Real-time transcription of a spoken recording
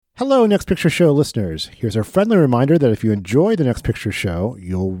Hello, Next Picture Show listeners. Here's our friendly reminder that if you enjoy the Next Picture Show,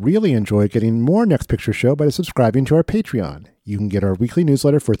 you'll really enjoy getting more Next Picture Show by subscribing to our Patreon. You can get our weekly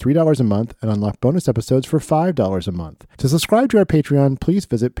newsletter for $3 a month and unlock bonus episodes for $5 a month. To subscribe to our Patreon, please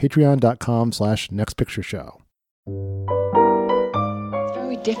visit patreon.com/nextpictureshow. It's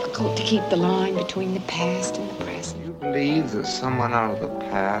very difficult to keep the line between the past and the present. You believe that someone out of the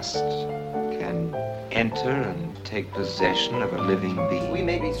past can enter and take possession of a living being? We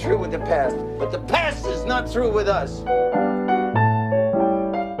may be through with the past, but the past is not through with us.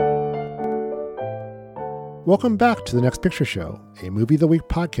 Welcome back to the Next Picture Show, a Movie of the Week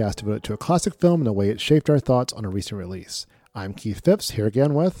podcast devoted to a classic film and the way it shaped our thoughts on a recent release. I'm Keith Phipps, here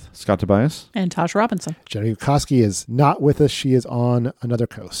again with Scott Tobias and Tasha Robinson. Jenny Koski is not with us. She is on another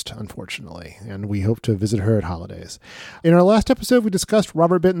coast, unfortunately, and we hope to visit her at holidays. In our last episode, we discussed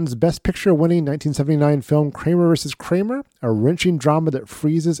Robert Benton's Best Picture-winning 1979 film Kramer vs. Kramer, a wrenching drama that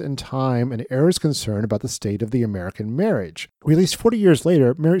freezes in time and airs concern about the state of the American marriage. Released 40 years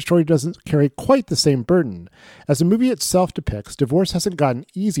later, Marriage Story doesn't carry quite the same burden. As the movie itself depicts, divorce hasn't gotten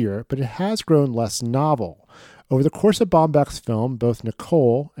easier, but it has grown less novel. Over the course of Baumbach's film, both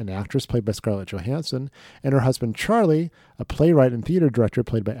Nicole, an actress played by Scarlett Johansson, and her husband Charlie, a playwright and theater director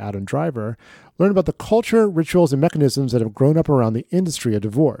played by Adam Driver, learn about the culture, rituals, and mechanisms that have grown up around the industry of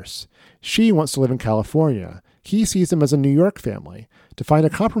divorce. She wants to live in California. He sees them as a New York family. To find a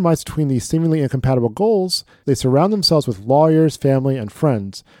compromise between these seemingly incompatible goals, they surround themselves with lawyers, family, and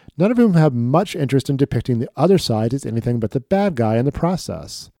friends, none of whom have much interest in depicting the other side as anything but the bad guy in the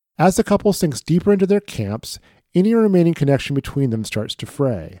process. As the couple sinks deeper into their camps, any remaining connection between them starts to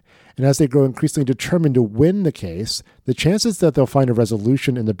fray, and as they grow increasingly determined to win the case, the chances that they'll find a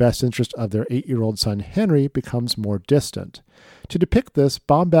resolution in the best interest of their 8-year-old son Henry becomes more distant. To depict this,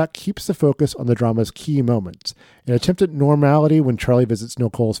 Baumbach keeps the focus on the drama's key moments. An attempt at normality when Charlie visits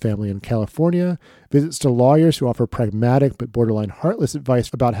Nicole's family in California, visits to lawyers who offer pragmatic but borderline heartless advice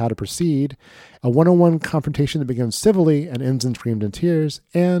about how to proceed, a one-on-one confrontation that begins civilly and ends in screamed and tears,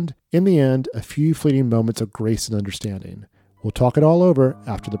 and, in the end, a few fleeting moments of grace and understanding. We'll talk it all over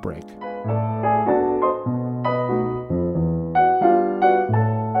after the break.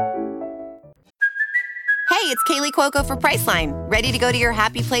 Hey, it's Kaylee Cuoco for Priceline. Ready to go to your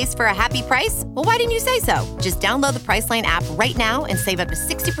happy place for a happy price? Well, why didn't you say so? Just download the Priceline app right now and save up to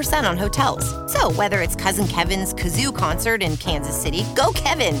 60% on hotels. So whether it's Cousin Kevin's Kazoo Concert in Kansas City, go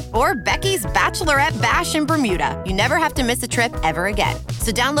Kevin, or Becky's Bachelorette Bash in Bermuda, you never have to miss a trip ever again.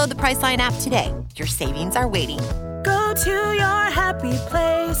 So download the Priceline app today. Your savings are waiting. Go to your happy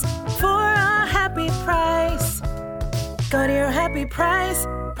place for a happy price. Go to your happy price,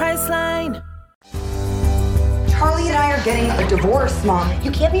 Priceline. Charlie and I are getting a divorce, Mom.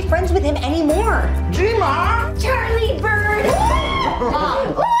 You can't be friends with him anymore. Gina! Charlie Bird!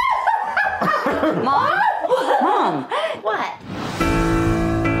 Mom! Mom? Mom! What?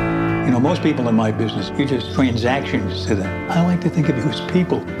 You know, most people in my business, you're just transactions to them. I like to think of you as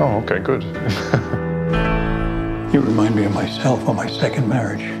people. Oh, okay, good. You remind me of myself on my second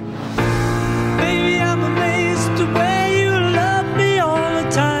marriage. Baby, I'm amazed the way you love me all the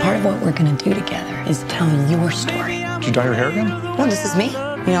time. Part of what we're gonna do together is tell your story. Did you dye your hair again? No, this is me.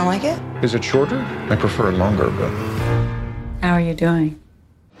 You don't like it? Is it shorter? I prefer it longer, but... How are you doing?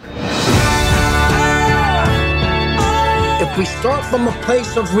 If we start from a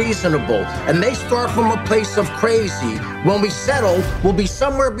place of reasonable and they start from a place of crazy, when we settle, we'll be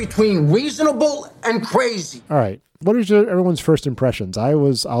somewhere between reasonable and crazy. All right. What is everyone's first impressions?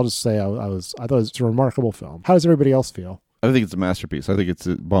 I'll just say I thought it was a remarkable film. How does everybody else feel? I think it's a masterpiece. I think it's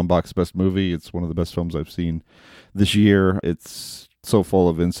Baumbach's best movie. It's one of the best films I've seen this year. It's so full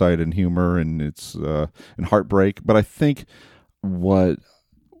of insight and humor, and it's and heartbreak. But I think one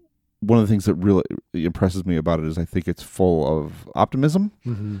of the things that really impresses me about it is I think it's full of optimism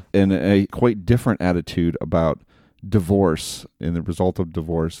and a quite different attitude about divorce and the result of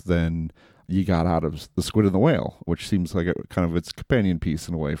divorce than you got out of The Squid and the Whale, which seems like a kind of its companion piece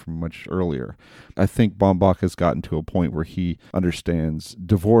in a way from much earlier. I think Baumbach has gotten to a point where he understands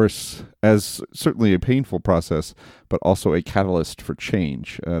divorce as certainly a painful process, but also a catalyst for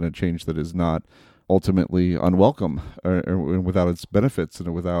change, and a change that is not ultimately unwelcome or without its benefits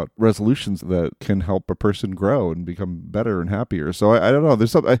and without resolutions that can help a person grow and become better and happier. So I don't know.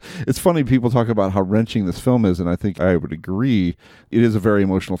 There's something. It's funny people talk about how wrenching this film is, and I think I would agree. It is a very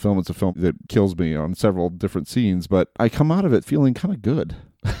emotional film. It's a film that kills me on several different scenes, but I come out of it feeling kind of good.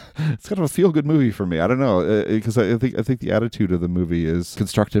 it's kind of a feel-good movie for me. I don't know, because I think the attitude of the movie is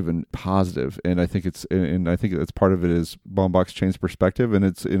constructive and positive, and I think it's part of it is Baumbach's changed perspective, and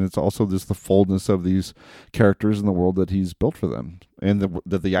it's also just the fullness of these characters in the world that he's built for them, and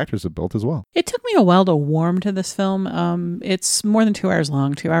that the actors have built as well. It took me a while to warm to this film. It's more than 2 hours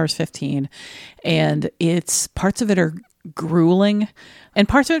long, 2 hours 15, and it's parts of it are grueling, and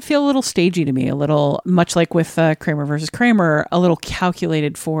parts of it feel a little stagey to me, a little much like with Kramer versus Kramer, a little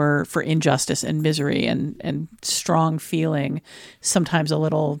calculated for injustice and misery and strong feeling, sometimes a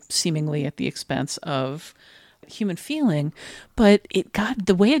little seemingly at the expense of human feeling. But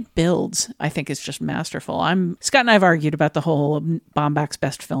the way it builds, I think, is just masterful. Scott and I have argued about the whole Baumbach's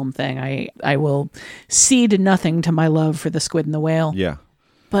best film thing. I will cede nothing to my love for The Squid and the Whale. Yeah.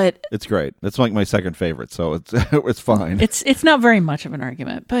 But it's great. It's like my second favorite, so it's fine. It's not very much of an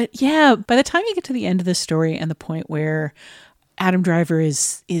argument. But yeah, by the time you get to the end of the story and the point where Adam Driver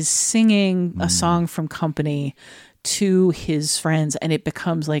is singing a song from Company to his friends, and it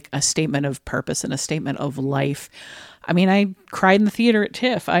becomes like a statement of purpose and a statement of life. I mean, I cried in the theater at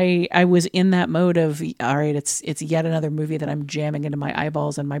TIFF. I was in that mode of, all right, it's yet another movie that I'm jamming into my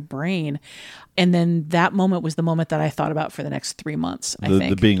eyeballs and my brain. And then that moment was the moment that I thought about for the next 3 months, I think.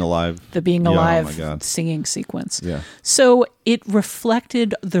 The being alive. The being alive oh my God. Singing sequence. Yeah. So it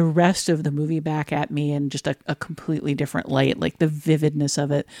reflected the rest of the movie back at me in just a completely different light, like the vividness of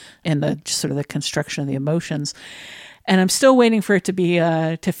it and the just sort of the construction of the emotions. And I'm still waiting for it to be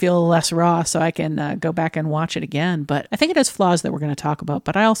to feel less raw so I can go back and watch it again. But I think it has flaws that we're going to talk about.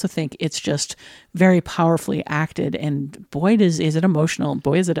 But I also think it's just very powerfully acted. And boy, is it emotional.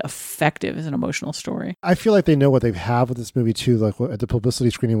 Boy, is it effective as an emotional story. I feel like they know what they have with this movie, too. Like at the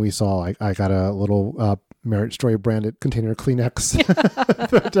publicity screening we saw, I got a little Marriage Story branded container of Kleenex.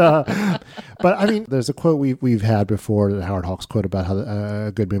 but I mean, there's a quote we've had before, the Howard Hawks quote about how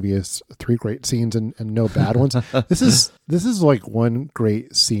a good movie is 3 great scenes and no bad ones. This is like one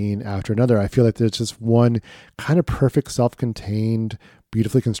great scene after another. I feel like there's just one kind of perfect, self-contained,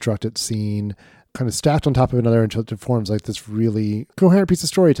 beautifully constructed scene kind of stacked on top of another until it forms like this really coherent piece of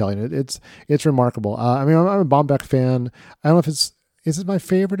storytelling. It's remarkable. I mean, I'm a Baumbach fan. I don't know if is it my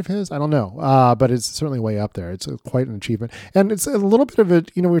favorite of his? I don't know. But it's certainly way up there. It's quite an achievement. And it's a little bit of a,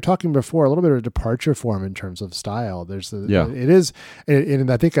 we were talking before, a little bit of a departure for him in terms of style. It is, and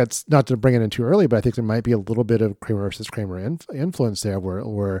I think that's not to bring it in too early, but I think there might be a little bit of Kramer versus Kramer influence there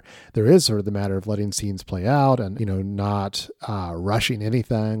where there is sort of the matter of letting scenes play out and, not rushing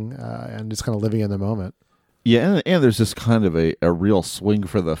anything and just kind of living in the moment. Yeah, and there's just kind of a real swing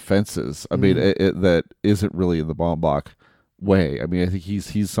for the fences. I mean, that isn't really in the Baumbach way. I mean, I think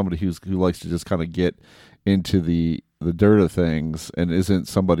he's somebody who likes to just kind of get into the dirt of things and isn't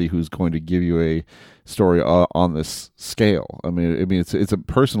somebody who's going to give you a story on this scale. I mean, it's a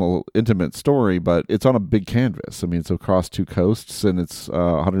personal, intimate story, but it's on a big canvas. I mean, it's across 2 coasts, and it's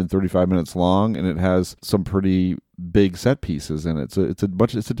 135 minutes long, and it has some pretty big set pieces, and it's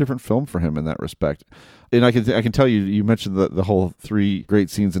a different film for him in that respect. And I can tell you mentioned the whole 3 great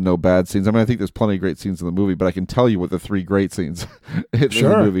scenes and no bad scenes. I mean, I think there's plenty of great scenes in the movie, but I can tell you what the 3 great scenes in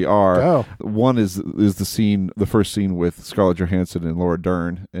the movie are. Go. One is the first scene with Scarlett Johansson and Laura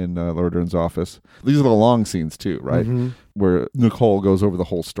Dern in Laura Dern's office. These are the long scenes too, right? Mm-hmm. Where Nicole goes over the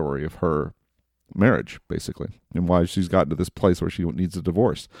whole story of her marriage, basically, and why she's gotten to this place where she needs a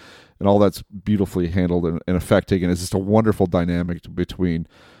divorce. And all that's beautifully handled and affecting, and it's just a wonderful dynamic between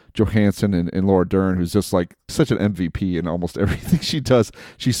Johansson and Laura Dern, who's just like such an MVP in almost everything she does.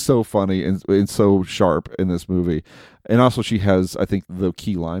 She's so funny and so sharp in this movie. And also she has, I think, the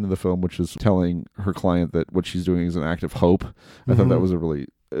key line in the film, which is telling her client that what she's doing is an act of hope. I thought that was a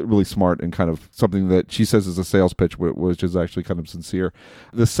really smart and kind of something that she says is a sales pitch, which is actually kind of sincere.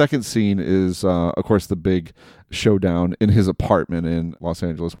 The second scene is, of course, the big showdown in his apartment in Los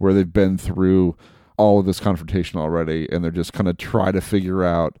Angeles, where they've been through all of this confrontation already, and they're just kind of try to figure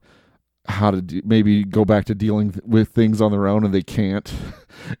out how to maybe go back to dealing with things on their own, and they can't.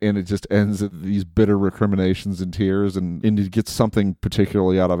 And it just ends at these bitter recriminations and tears, and you get something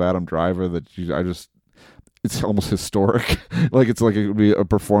particularly out of Adam Driver that it's almost historic. It would be a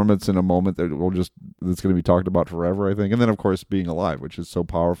performance in a moment that's going to be talked about forever, I think. And then, of course, Being Alive, which is so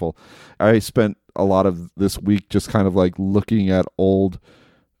powerful. I spent a lot of this week just kind of like looking at old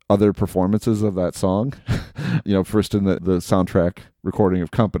other performances of that song. First in the soundtrack recording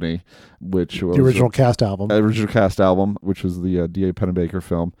of Company, which was the original cast album, which was the D.A. Pennebaker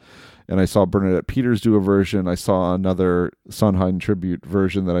film. And I saw Bernadette Peters do a version. I saw another Sondheim tribute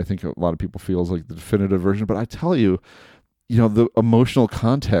version that I think a lot of people feel is like the definitive version. But I tell you, the emotional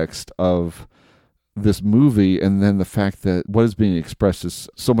context of this movie, and then the fact that what is being expressed is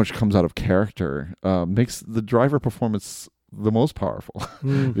so much comes out of character, makes the driver performance the most powerful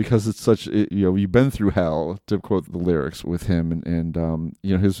because it's such, you've been through hell, to quote the lyrics with him, and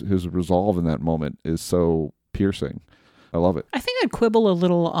his resolve in that moment is so piercing. I love it. I think I'd quibble a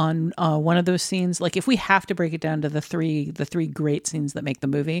little on one of those scenes. Like, if we have to break it down to the three great scenes that make the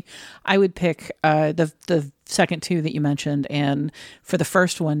movie, I would pick the second two that you mentioned, and for the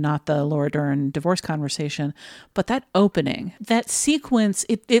first one, not the Laura Dern divorce conversation, but that opening, that sequence,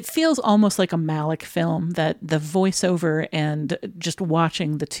 it feels almost like a Malick film, that the voiceover and just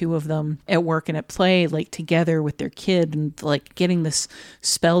watching the two of them at work and at play, like together with their kid, and like getting this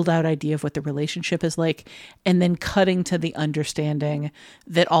spelled out idea of what the relationship is like, and then cutting to the understanding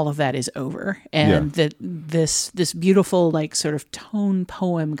that all of that is over, and that this beautiful, like, sort of tone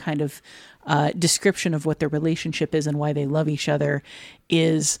poem kind of description of what their relationship is and why they love each other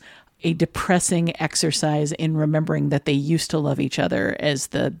is a depressing exercise in remembering that they used to love each other as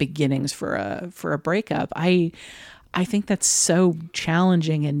the beginnings for a breakup. I think that's so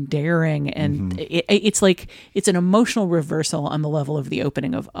challenging and daring, and it's like it's an emotional reversal on the level of the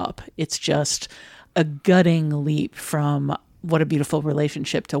opening of Up. It's just a gutting leap from what a beautiful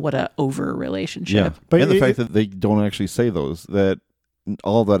relationship to what a over relationship. Yeah. But the fact that they don't actually say those, that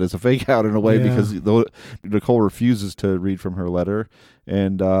all of that is a fake out in a way, because Nicole refuses to read from her letter,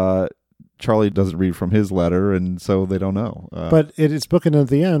 and Charlie doesn't read from his letter, and so they don't know. But it's bookended at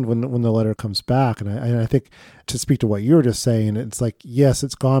the end when the letter comes back, and I think, to speak to what you were just saying, it's like, yes,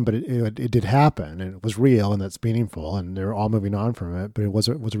 it's gone, but it did happen, and it was real, and that's meaningful, and they're all moving on from it, but it was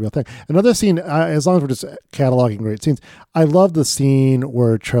a real thing. Another scene, as long as we're just cataloging great scenes, I love the scene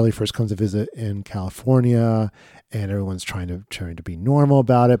where Charlie first comes to visit in California, and everyone's trying to be normal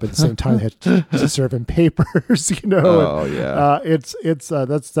about it, but at the same time they have to serve him papers, Oh, yeah.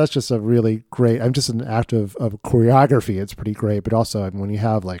 That's just a really great. I'm just an act of choreography. It's pretty great, but also, I mean, when you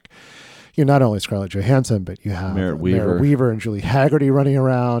have, like, not only Scarlett Johansson, but you have Merritt Weaver and Julie Haggerty running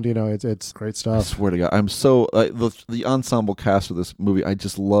around. It's great stuff. I swear to God, I'm so the ensemble cast of this movie I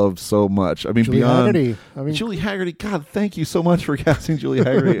just love so much. I mean, Julie Haggerty. Julie Haggerty. God, thank you so much for casting Julie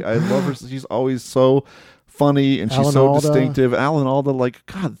Haggerty. I love her. She's always so funny, and she's Alan so Alda. distinctive. Alan Alda, like,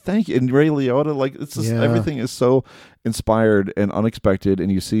 God, thank you. And Ray Liotta, like, it's just everything is so inspired and unexpected,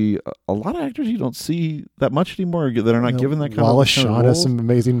 and you see a lot of actors you don't see that much anymore that are not given that kind Wallace of Shawn has some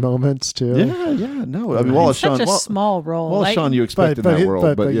amazing moments too. No, I mean, Wallace Shawn, such a small role. Wallace Shawn, you expect in that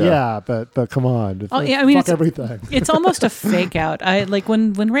world, but come on, fuck everything. It's almost a fake out. I like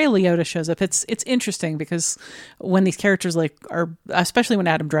when Ray Liotta shows up. It's interesting because when these characters are, especially when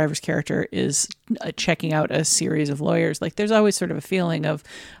Adam Driver's character is checking out a series of lawyers, like, there's always sort of a feeling of,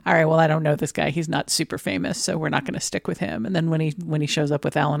 all right, well, I don't know this guy. He's not super famous, so we're not going to stick with him. And then when he shows up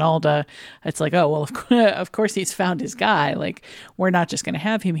with Alan Alda, it's like, oh, well, of course he's found his guy. Like, we're not just going to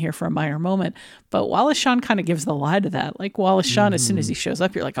have him here for a minor moment. But Wallace Shawn kind of gives the lie to that. Like, Wallace Shawn, as soon as he shows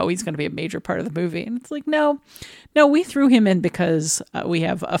up, you're like, oh, he's going to be a major part of the movie. And it's like, no, we threw him in because we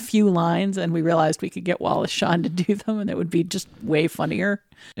have a few lines, and we realized we could get Wallace Shawn to do them, and it would be just way funnier.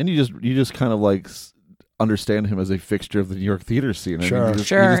 And you just kind of like understand him as a fixture of the New York theater scene. Sure. He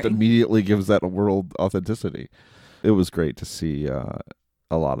just immediately gives that a world authenticity. It was great to see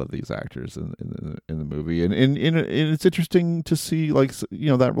a lot of these actors in the movie, and it's interesting to see, like,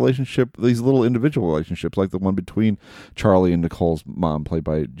 that relationship, these little individual relationships, like the one between Charlie and Nicole's mom, played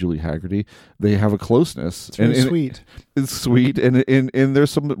by Julie Haggerty. They have a closeness. It's really sweet. It's sweet, and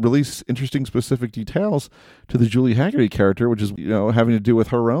there's some really interesting specific details to the Julie Haggerty character, which is having to do with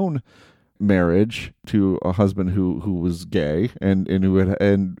her own marriage to a husband who was gay,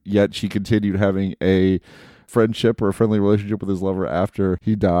 and yet she continued having a friendship or a friendly relationship with his lover after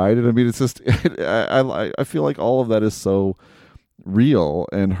he died. And I mean, it's just I feel like all of that is so real,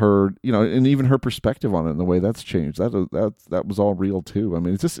 and her, and even her perspective on it and the way that's changed, that was all real too. I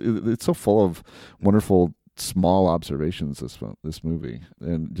mean, it's so full of wonderful small observations, this movie,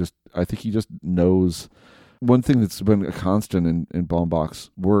 and just I think he just knows. One thing that's been a constant in Baumbach's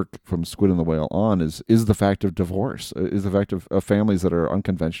work from Squid and the Whale on is the fact of divorce, is the fact of families that are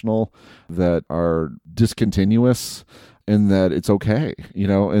unconventional, that are discontinuous, and that it's okay,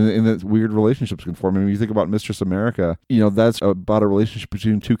 and that weird relationships can form. I mean, you think about Mistress America, that's about a relationship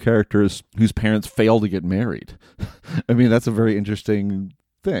between two characters whose parents fail to get married. I mean, that's a very interesting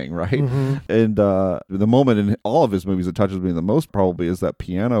thing, right? And the moment in all of his movies that touches me the most probably is that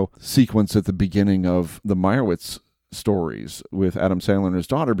piano sequence at the beginning of the Meyerowitz stories with Adam Sandler and his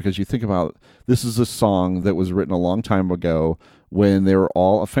daughter, because you think about, this is a song that was written a long time ago when they were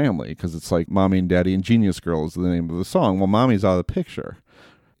all a family, because it's like Mommy and Daddy and Genius Girl is the name of the song. Well, Mommy's out of the picture.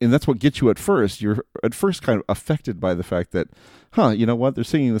 And that's what gets you at first. You're at first kind of affected by the fact that, you know what? They're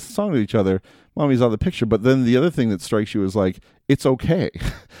singing this song to each other. Mommy's out of the picture. But then the other thing that strikes you is like, it's okay.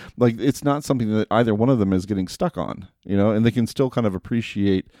 Like, it's not something that either one of them is getting stuck on, you know, and they can still kind of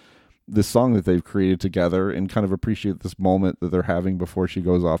appreciate this song that they've created together and kind of appreciate this moment that they're having before she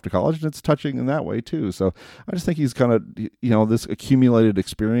goes off to college. And it's touching in that way too. So I just think he's kind of, you know, this accumulated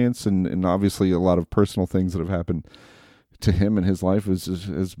experience and obviously a lot of personal things that have happened to him in his life is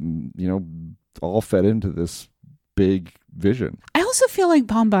you know, all fed into this big vision. I also feel like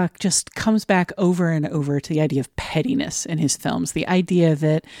Baumbach just comes back over and over to the idea of pettiness in his films. The idea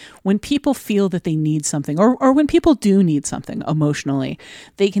that when people feel that they need something, or when people do need something emotionally,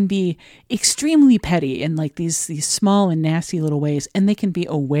 they can be extremely petty in like these small and nasty little ways, and they can be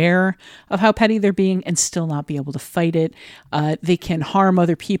aware of how petty they're being and still not be able to fight it. They can harm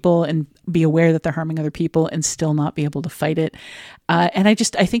other people and be aware that they're harming other people and still not be able to fight it. And I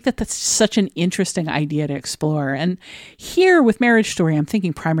think that that's such an interesting idea to explore. And here with Marriage Story, I'm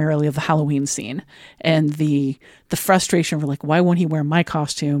thinking primarily of the Halloween scene and the frustration for like, why won't he wear my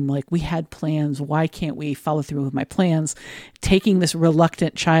costume? Like, we had plans. Why can't we follow through with my plans? Taking this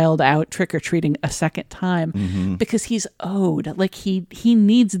reluctant child out trick-or-treating a second time because he's owed. Like, he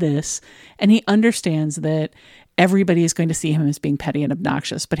needs this, and he understands that everybody is going to see him as being petty and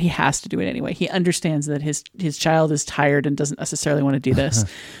obnoxious, but he has to do it anyway. He understands that his child is tired and doesn't necessarily want to do this,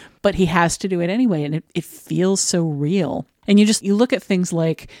 but he has to do it anyway. And it feels so real. And you look at things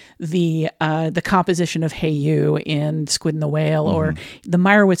like the composition of Hey You in Squid and the Whale, or the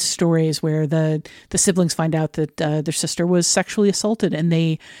Meyerowitz stories where the siblings find out that their sister was sexually assaulted and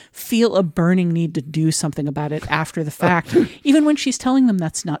they feel a burning need to do something about it after the fact, even when she's telling them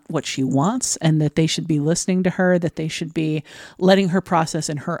that's not what she wants and that they should be listening to her, that they should be letting her process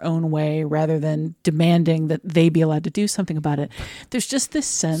in her own way rather than demanding that they be allowed to do something about it. There's just this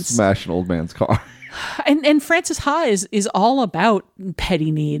sense. Smash an old man's car. And Frances Ha is all about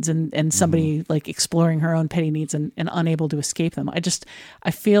petty needs and somebody like exploring her own petty needs and unable to escape them.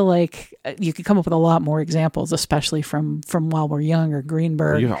 I feel like you could come up with a lot more examples, especially from While We're Young or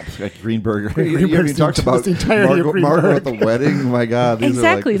Greenberg. Like Greenberg. You talked about Margot at the wedding. My God.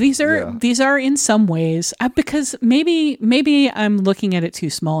 Exactly. These are in some ways, because maybe I'm looking at it too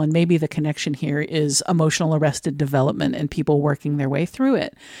small, and maybe the connection here is emotional arrested development and people working their way through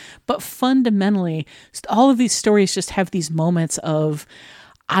it. But fundamentally, all of these stories just have these moments of,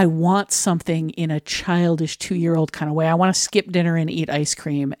 I want something in a childish 2-year-old kind of way. I want to skip dinner and eat ice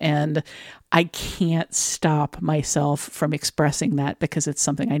cream, and I can't stop myself from expressing that because it's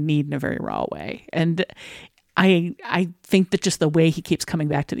something I need in a very raw way. And I think that just the way he keeps coming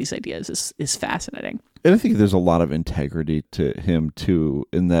back to these ideas is fascinating. And I think there's a lot of integrity to him too,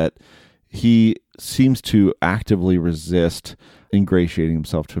 in that he seems to actively resist ingratiating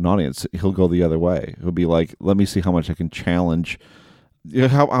himself to an audience. He'll go the other way. He'll be like, let me see how much I can challenge,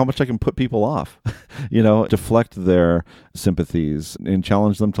 how much I can put people off, deflect their sympathies and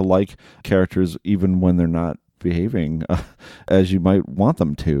challenge them to like characters even when they're not behaving as you might want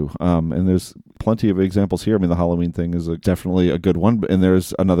them to. And there's plenty of examples here. I mean, the Halloween thing is definitely a good one. And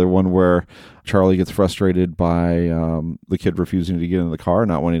there's another one where Charlie gets frustrated by the kid refusing to get in the car,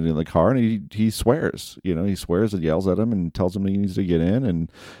 not wanting to get in the car, and he swears. He swears and yells at him and tells him he needs to get in,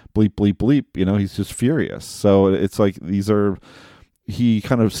 and bleep, bleep, bleep. He's just furious. So it's like he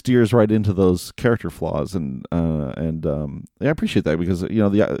kind of steers right into those character flaws, and I appreciate that, because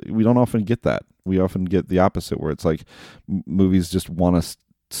we don't often get that. We often get the opposite, where it's like movies just want us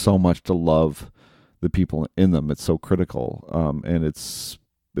so much to love the people in them. It's so critical, and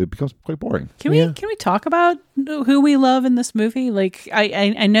it becomes quite boring. Can we talk about who we love in this movie? Like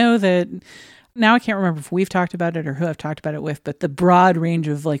I know that. Now I can't remember if we've talked about it or who I've talked about it with, but the broad range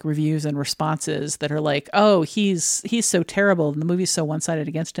of like reviews and responses that are like, oh, he's so terrible and the movie's so one-sided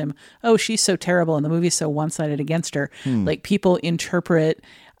against him. Oh, she's so terrible and the movie's so one-sided against her. Like, people interpret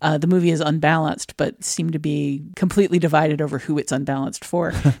the movie is unbalanced, but seem to be completely divided over who it's unbalanced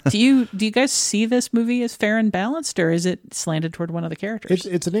for. Do you guys see this movie as fair and balanced, or is it slanted toward one of the characters?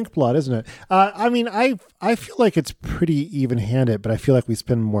 It's an Inkblot, isn't it? I mean, I feel like it's pretty even-handed, but I feel like we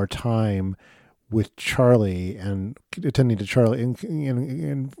spend more time with Charlie and attending to Charlie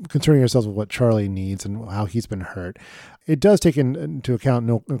and concerning ourselves with what Charlie needs and how he's been hurt. It does take into account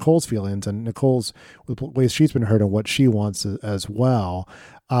Nicole's feelings and Nicole's ways she's been hurt and what she wants as well.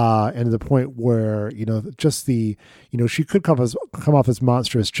 And to the point where, she could come off as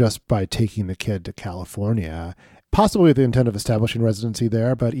monstrous just by taking the kid to California. possibly with the intent of establishing residency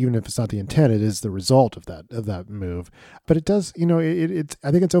there, but even if it's not the intent, it is the result of that move. But it does, it's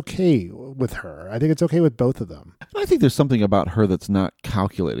I think it's okay with her. I think it's okay with both of them. I think there's something about her that's not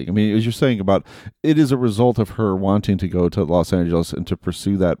calculating. I mean, as you're saying about, it is a result of her wanting to go to Los Angeles and to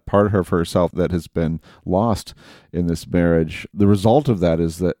pursue that part of herself that has been lost in this marriage. The result of that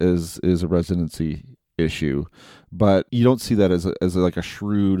is a residency issue, but you don't see that as like a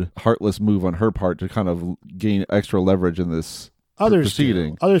shrewd, heartless move on her part to kind of gain extra leverage in this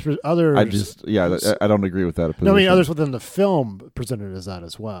proceeding. Others. I don't agree with that position. No, I mean, others within the film presented as that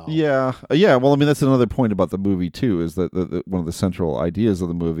as well. Yeah. Well, I mean, that's another point about the movie too. Is that one of the central ideas of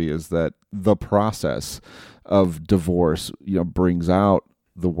the movie is that the process of divorce, brings out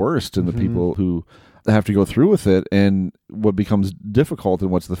the worst in the people who have to go through with it. And what becomes difficult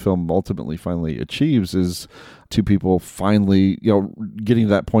and what the film ultimately finally achieves is two people finally, getting to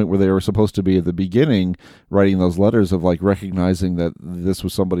that point where they were supposed to be at the beginning, writing those letters of like recognizing that this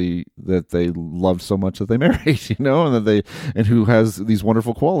was somebody that they loved so much that they married, and who has these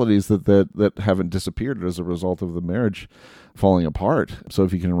wonderful qualities that haven't disappeared as a result of the marriage falling apart. So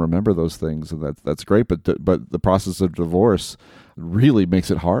if you can remember those things, and that's great. But the process of divorce really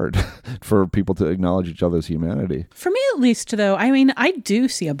makes it hard for people to acknowledge each other's humanity. For me, at least, though, I mean, I do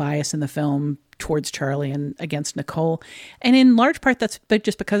see a bias in the film towards Charlie and against Nicole. And in large part, that's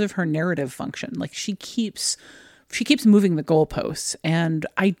just because of her narrative function. Like, she keeps moving the goalposts. And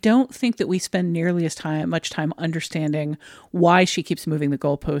I don't think that we spend nearly as much time understanding why she keeps moving the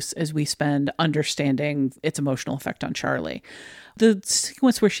goalposts as we spend understanding its emotional effect on Charlie. The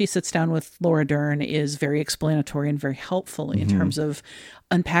sequence where she sits down with Laura Dern is very explanatory and very helpful in terms of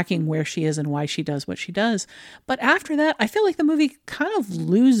unpacking where she is and why she does what she does. But after that, I feel like the movie kind of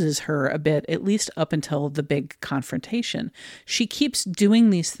loses her a bit, at least up until the big confrontation. She keeps doing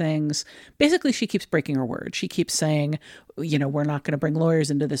these things. Basically, she keeps breaking her word. She keeps saying, we're not going to bring lawyers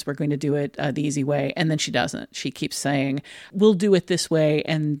into this. We're going to do it the easy way. And then she doesn't. She keeps saying, we'll do it this way,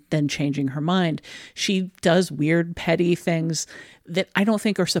 and then changing her mind. She does weird, petty things that I don't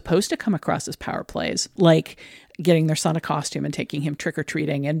think are supposed to come across as power plays, like getting their son a costume and taking him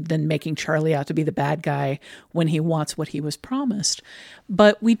trick-or-treating and then making Charlie out to be the bad guy when he wants what he was promised.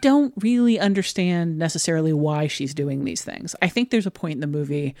 But we don't really understand necessarily why she's doing these things. I think there's a point in the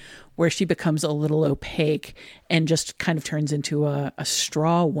movie where she becomes a little opaque and just kind of turns into a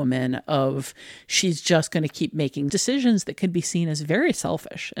straw woman of she's just going to keep making decisions that could be seen as very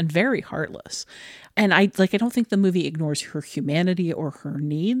selfish and very heartless. And I don't think the movie ignores her humanity or her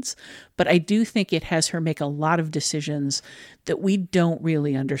needs, but I do think it has her make a lot of decisions that we don't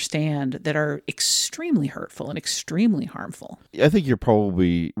really understand that are extremely hurtful and extremely harmful. I think you're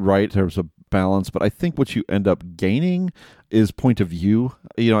probably right in terms of balance, but I think what you end up gaining is point of view.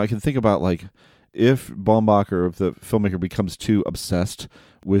 I can think about like if Baumbach or if the filmmaker becomes too obsessed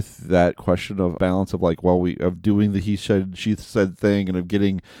with that question of balance of of doing the he said, she said thing and of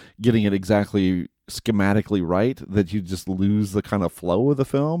getting it exactly schematically right, that you just lose the kind of flow of the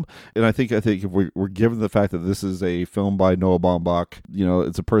film. And I think if we're given the fact that this is a film by Noah Baumbach,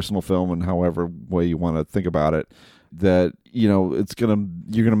 it's a personal film, and however way you want to think about it, that you're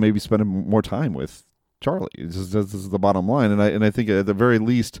gonna maybe spend more time with Charlie. This is the bottom line. And I think at the very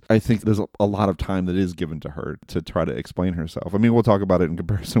least, I think there's a lot of time that is given to her to try to explain herself. I mean, we'll talk about it in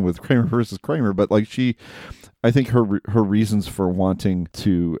comparison with Kramer versus Kramer, but I think her reasons for wanting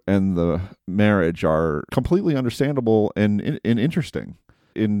to end the marriage are completely understandable and interesting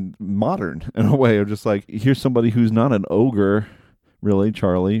in modern, in a way of just like, here's somebody who's not an ogre, really,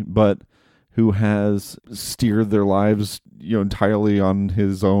 Charlie, but who has steered their lives, entirely on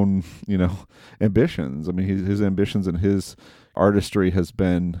his own, ambitions. I mean, his ambitions and his artistry has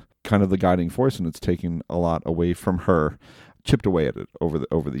been kind of the guiding force, and it's taken a lot away from her, chipped away at it over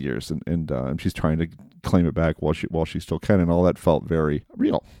the years, and she's trying to claim it back while she still can, and all that felt very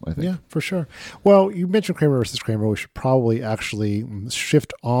real, I think. Yeah, for sure. Well, you mentioned Kramer versus Kramer. We should probably actually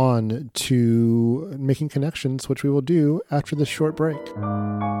shift on to making connections, which we will do after this short break.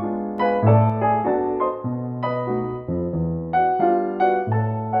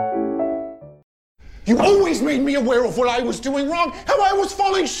 You always made me aware of what I was doing wrong, how I was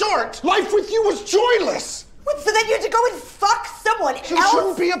falling short. Life with you was joyless. What, so then you had to go and fuck someone else? You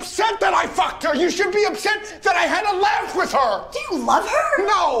shouldn't be upset that I fucked her. You should be upset that I had a laugh with her. Do you love her?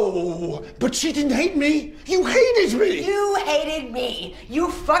 No, but she didn't hate me. You hated me. You hated me. You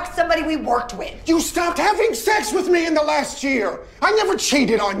fucked somebody we worked with. You stopped having sex with me in the last year. I never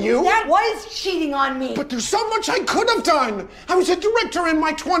cheated on you. That was cheating on me. But there's so much I could have done. I was a director in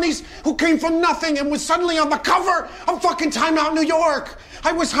my 20s who came from nothing and was suddenly on the cover of fucking Time Out New York.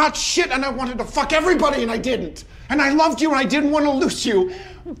 I was hot shit and I wanted to fuck everybody and I didn't. And I loved you and I didn't want to lose you.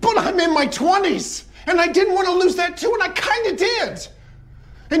 But I'm in my 20s. And I didn't want to lose that too, and I kind of did.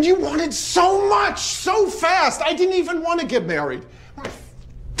 And you wanted so much, so fast. I didn't even want to get married.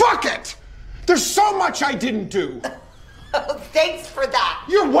 Fuck it! There's so much I didn't do. Thanks for that.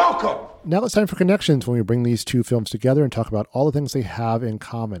 You're welcome. Now it's time for connections, when we bring these two films together and talk about all the things they have in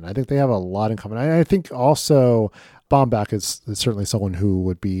common. I think they have a lot in common. I think also Baumbach is certainly someone who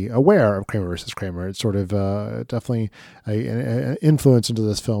would be aware of Kramer versus Kramer. It's sort of definitely an influence into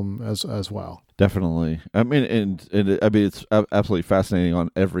this film as well. Definitely. I mean, and it's absolutely fascinating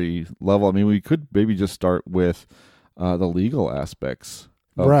on every level. I mean, we could maybe just start with the legal aspects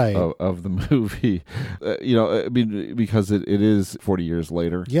of the movie. I mean, because it is 40 years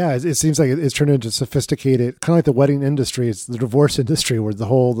later. Yeah, it seems like it's turned into sophisticated, kind of like the wedding industry. It's the divorce industry, where the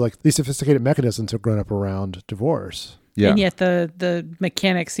whole, like, these sophisticated mechanisms have grown up around divorce. Yeah. And yet the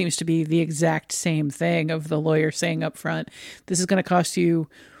mechanic seems to be the exact same thing, of the lawyer saying up front, this is going to cost you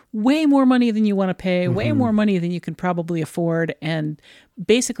way more money than you want to pay, way more money than you can probably afford. And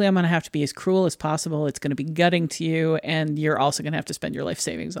basically, I'm going to have to be as cruel as possible. It's going to be gutting to you. And you're also going to have to spend your life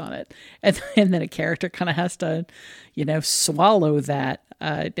savings on it. And then a character kind of has to, swallow that.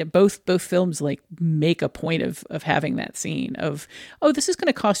 Both films like make a point of having that scene of, oh, this is going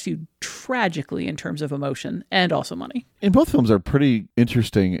to cost you tragically in terms of emotion and also money. And both films are pretty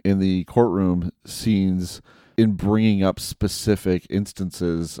interesting in the courtroom scenes, in bringing up specific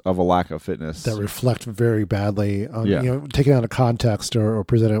instances of a lack of fitness that reflect very badly on, taken out of context or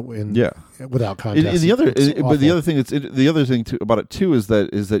presented without context. The other thing about it too is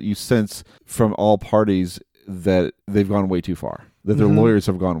that you sense from all parties that they've gone way too far, that their lawyers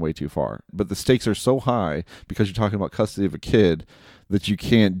have gone way too far. But the stakes are so high because you're talking about custody of a kid that you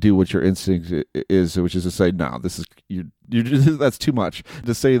can't do what your instinct is, which is to say, no, this is that's too much.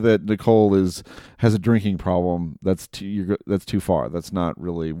 To say that Nicole has a drinking problem, that's too far. That's not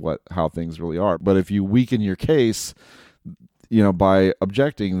really how things really are. But if you weaken your case, by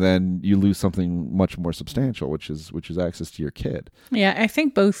objecting, then you lose something much more substantial, which is access to your kid. Yeah, I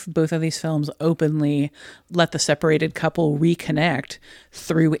think both of these films openly let the separated couple reconnect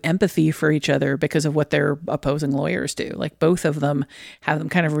through empathy for each other because of what their opposing lawyers do. Like, both of them have them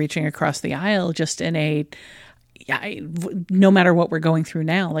kind of reaching across the aisle just in a, no matter what we're going through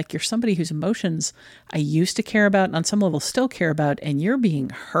now, like, you're somebody whose emotions I used to care about and on some level still care about, and you're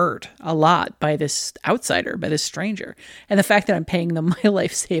being hurt a lot by this outsider, by this stranger. And the fact that I'm paying them my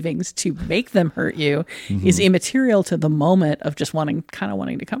life savings to make them hurt you is immaterial to the moment of just wanting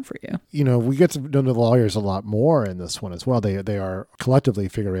to comfort you. We get to know the lawyers a lot more in this one as well. They are collectively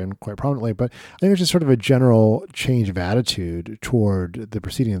figure in quite prominently, but I think it's just sort of a general change of attitude toward the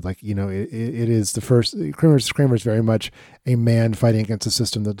proceedings. Like, it is the first, Kramer is very much a man fighting against a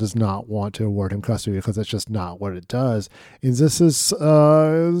system that does not want to award him custody, because that's just not what it does. This is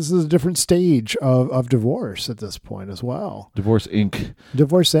a different stage of divorce at this point as well. Divorce Inc.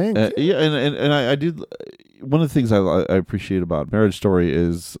 And I do. One of the things I appreciate about Marriage Story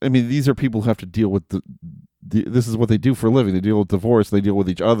is, I mean, these are people who have to deal with this is what they do for a living. They deal with divorce. They deal with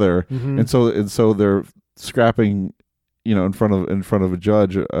each other, and so they're scrapping, in front of a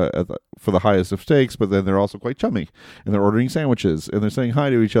judge for the highest of stakes, but then they're also quite chummy, and they're ordering sandwiches, and they're saying hi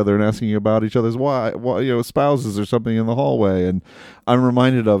to each other and asking about each other's spouses or something in the hallway. And I'm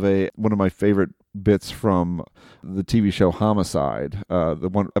reminded of one of my favorite bits from the TV show Homicide, the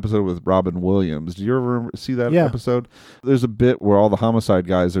one episode with Robin Williams. Do you ever see that episode? There's a bit where all the Homicide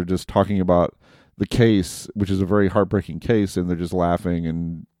guys are just talking about the case, which is a very heartbreaking case, and they're just laughing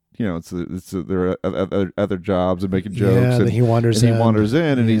and, they're at their jobs and making jokes. Yeah, and he wanders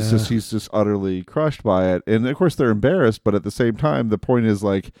in, and he's just utterly crushed by it. And of course they're embarrassed, but at the same time, the point is,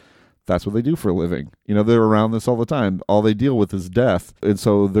 like, that's what they do for a living. They're around this all the time. All they deal with is death. And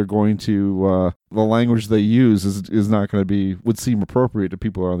so they're going to, the language they use is not going to would seem appropriate to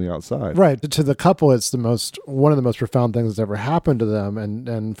people who are on the outside. Right. To the couple, it's one of the most profound things that's ever happened to them.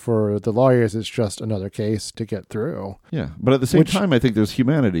 And for the lawyers, it's just another case to get through. Yeah. But at the same time, I think there's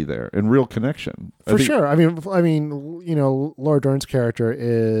humanity there and real connection. For sure. I mean, Laura Dern's character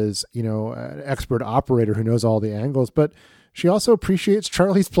is, an expert operator who knows all the angles, but she also appreciates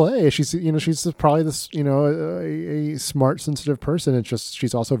Charlie's play. She's probably this, a smart, sensitive person. It's just,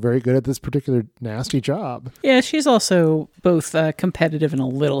 she's also very good at this particular nasty job. Yeah, she's also both competitive and a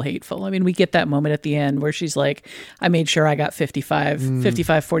little hateful. I mean, we get that moment at the end where she's like, I made sure I got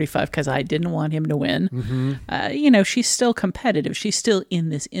 55-45 because I didn't want him to win. She's still competitive. She's still in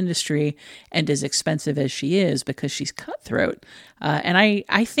this industry, and as expensive as she is, because she's cutthroat. And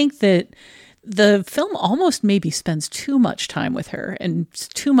I think that the film almost maybe spends too much time with her and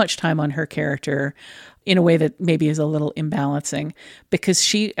too much time on her character in a way that maybe is a little imbalancing, because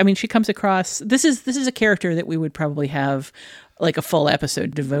she comes across, this is a character that we would probably have like a full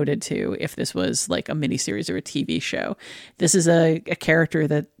episode devoted to if this was like a miniseries or a TV show. This is a character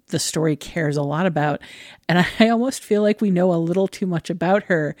that the story cares a lot about. And I almost feel like we know a little too much about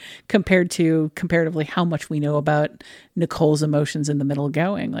her compared to comparatively how much we know about Nicole's emotions in the middle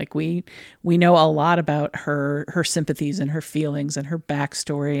going. Like we know a lot about her sympathies and her feelings and her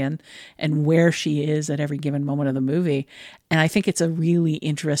backstory and where she is at every given moment of the movie. And I think it's a really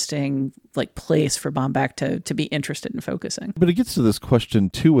interesting like place for Baumbach to be interested in focusing. But it gets to this question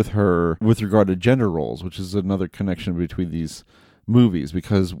too with her with regard to gender roles, which is another connection between these movies,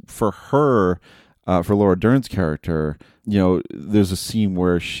 because for her, for Laura Dern's character, there's a scene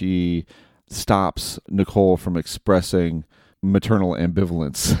where she stops Nicole from expressing maternal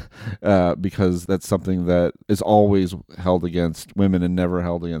ambivalence because that's something that is always held against women and never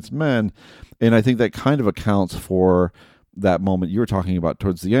held against men. And I think that kind of accounts for that moment you were talking about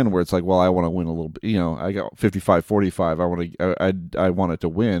towards the end, where it's like, well, I want to win a little bit. I got 55-45. I want it to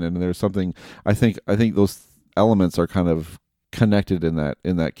win. And there's something. I think those elements are kind of connected in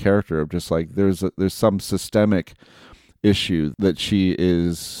that character of just like there's some systemic issue that she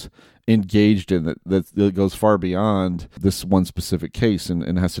is engaged in that goes far beyond this one specific case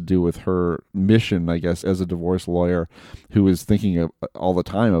and has to do with her mission, I guess, as a divorce lawyer who is thinking all the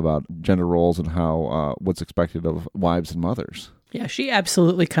time about gender roles and how what's expected of wives and mothers. Yeah, she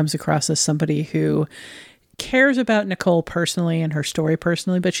absolutely comes across as somebody who cares about Nicole personally and her story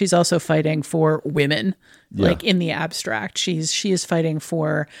personally, but she's also fighting for women, like in the abstract. She is fighting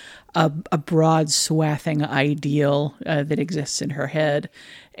for a broad swathing ideal that exists in her head.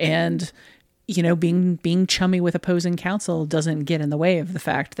 And, being chummy with opposing counsel doesn't get in the way of the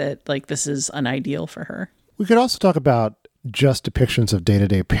fact that like this is an ideal for her. We could also talk about just depictions of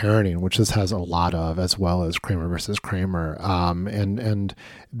day-to-day parenting, which this has a lot of, as well as Kramer versus Kramer. And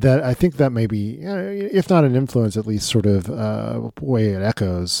that I think that may be, if not an influence, at least sort of way it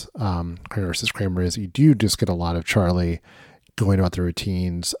echoes Kramer versus Kramer is you do just get a lot of Charlie going about the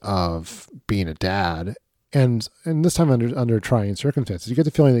routines of being a dad. And this time under trying circumstances, you get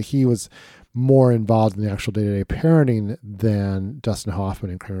the feeling that he was more involved in the actual day-to-day parenting than Dustin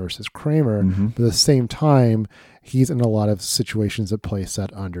Hoffman in Kramer versus Kramer. Mm-hmm. But at the same time, he's in a lot of situations that place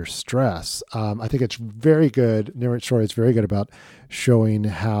that under stress. I think it's very good. Narrative story is very good about showing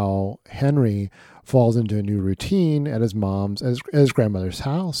how Henry falls into a new routine at his mom's, at his grandmother's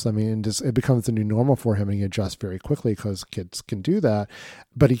house. I mean, it becomes the new normal for him, and he adjusts very quickly because kids can do that,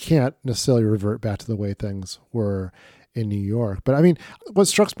 but he can't necessarily revert back to the way things were in New York. But I mean, what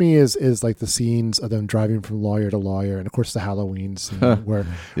strikes me is like the scenes of them driving from lawyer to lawyer, and of course the Halloween scene where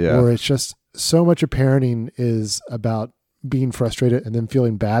it's just so much of parenting is about being frustrated and then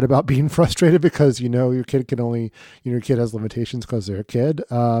feeling bad about being frustrated because your kid can only your kid has limitations because they're a kid.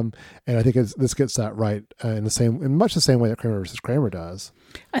 And I think this gets that right in much the same way that Kramer versus Kramer does.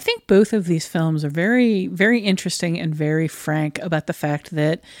 I think both of these films are very, very interesting and very frank about the fact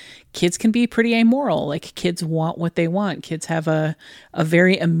that kids can be pretty amoral. Like kids want what they want. Kids have a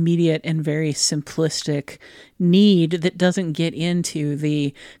very immediate and very simplistic need that doesn't get into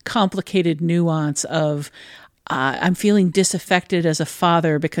the complicated nuance of I'm feeling disaffected as a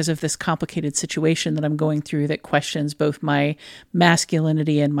father because of this complicated situation that I'm going through that questions both my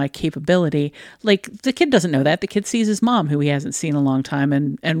masculinity and my capability. Like the kid doesn't know that. The kid sees his mom, who he hasn't seen in a long time,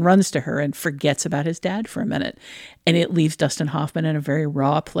 and runs to her and forgets about his dad for a minute. And it leaves Dustin Hoffman in a very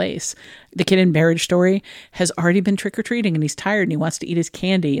raw place. The kid in Marriage Story has already been trick-or-treating and he's tired and he wants to eat his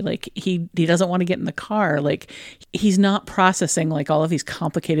candy. Like he doesn't want to get in the car. Like he's not processing like all of these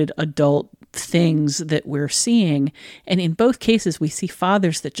complicated adult things that we're seeing. And in both cases, we see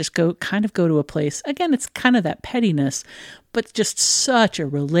fathers that just go to a place. Again, it's kind of that pettiness, but just such a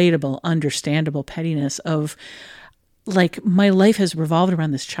relatable, understandable pettiness of like, my life has revolved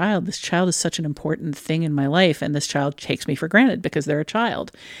around this child. This child is such an important thing in my life, and this child takes me for granted because they're a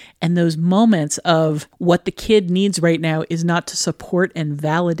child. And those moments of what the kid needs right now is not to support and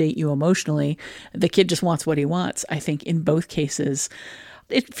validate you emotionally. The kid just wants what he wants. I think in both cases,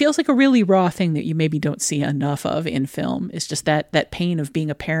 it feels like a really raw thing that you maybe don't see enough of in film. It's just that pain of being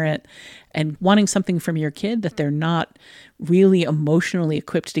a parent and wanting something from your kid that they're not really emotionally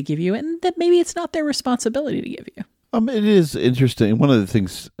equipped to give you, and that maybe it's not their responsibility to give you. It is interesting. One of the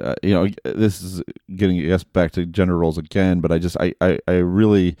things, this is getting us back to gender roles again, but I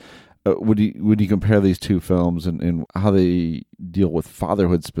really when you compare these two films and how they deal with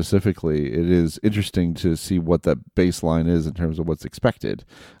fatherhood specifically, it is interesting to see what that baseline is in terms of what's expected.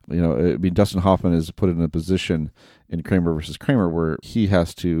 Dustin Hoffman is put in a position in Kramer versus Kramer where he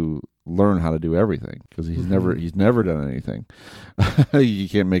has to learn how to do everything because he's never done anything. You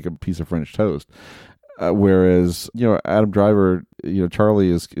can't make a piece of French toast. Whereas Adam Driver,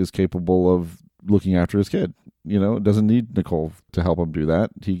 Charlie is capable of looking after his kid. Doesn't need Nicole to help him do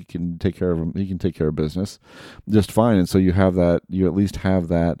that. He can take care of him. He can take care of business just fine. And so you have that. You at least have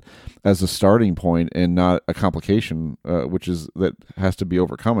that as a starting point and not a complication, that has to be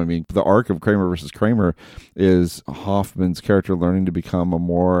overcome. I mean, the arc of Kramer versus Kramer is Hoffman's character learning to become a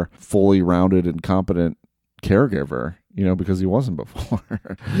more fully rounded and competent caregiver. Because he wasn't before.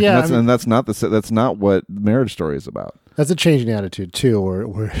 Yeah, that's not what Marriage Story is about. That's a changing attitude too,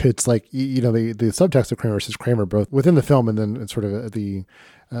 where it's like the subtext of Kramer versus Kramer, both within the film and then sort of the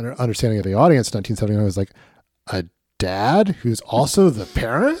understanding of the audience in 1979 was like a dad who's also the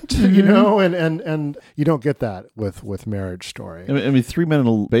parent, mm-hmm. and you don't get that with Marriage Story. I mean, 3 Men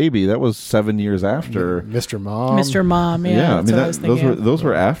and a Baby, that was 7 years after Mr. Mom. Mr. Mom, yeah. I mean, those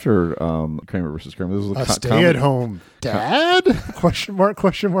were after Kramer versus Kramer. Those was stay-at-home dad? Question mark?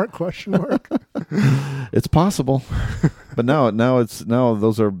 It's possible, but now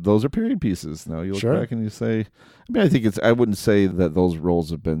those are period pieces. Now you look back and you say, I wouldn't say that those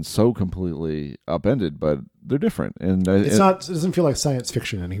roles have been so completely upended, but they're different, and it doesn't feel like science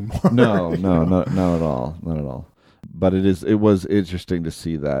fiction anymore. No, not at all. But it was interesting to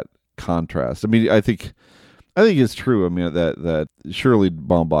see that contrast. I mean, I think it's true. I mean that Shirley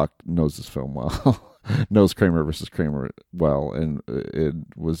Baumbach knows this film well. Knows Kramer versus Kramer well, and it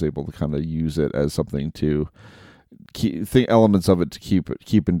was able to kind of use it as something to keep elements of it to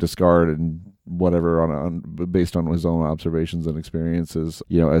keep and discard and whatever based on his own observations and experiences,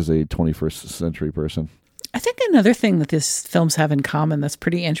 as a 21st century person. I think another thing that these films have in common that's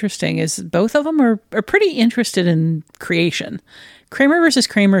pretty interesting is both of them are pretty interested in creation. Kramer versus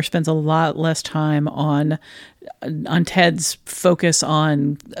Kramer spends a lot less time on Ted's focus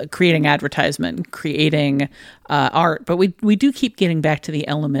on creating advertisement, creating art, but we do keep getting back to the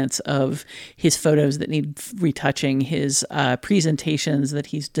elements of his photos that need retouching, his presentations that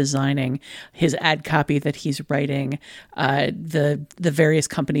he's designing, his ad copy that he's writing, the various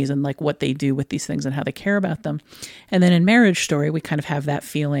companies and like what they do with these things and how they care about them. And then in Marriage Story, we kind of have that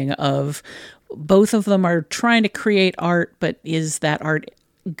feeling of both of them are trying to create art, but is that art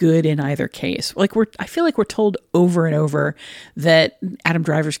good in either case? Like I feel like we're told over and over that Adam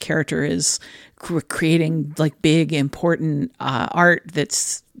Driver's character is creating like big, important art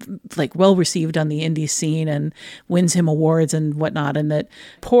that's like well received on the indie scene and wins him awards and whatnot, and that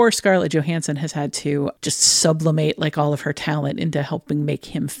poor Scarlett Johansson has had to just sublimate like all of her talent into helping make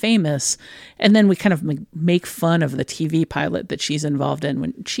him famous. And then we kind of make fun of the TV pilot that she's involved in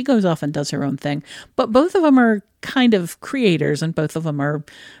when she goes off and does her own thing. But both of them are kind of creators, and both of them are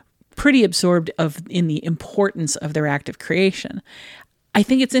pretty absorbed in the importance of their act of creation. I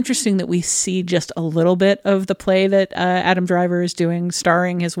think it's interesting that we see just a little bit of the play that Adam Driver is doing,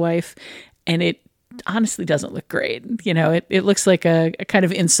 starring his wife, and it honestly doesn't look great. It looks like a kind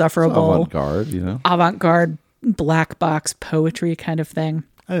of insufferable avant-garde black box poetry kind of thing.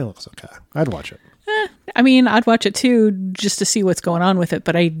 I think it looks okay. I'd watch it. I'd watch it too, just to see what's going on with it,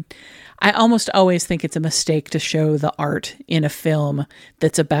 but I almost always think it's a mistake to show the art in a film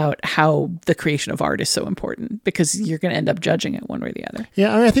that's about how the creation of art is so important, because you're going to end up judging it one way or the other.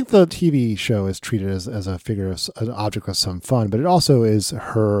 Yeah, I think the TV show is treated as a figure of an object with some fun, but it also is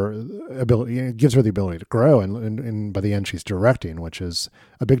her ability. It gives her the ability to grow, and by the end she's directing, which is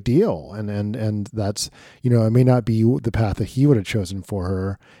a big deal. And that's it may not be the path that he would have chosen for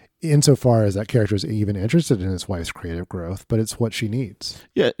her, insofar as that character is even interested in his wife's creative growth, but it's what she needs.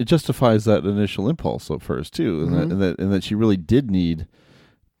 Yeah, it justifies that initial impulse at first too, and that she really did need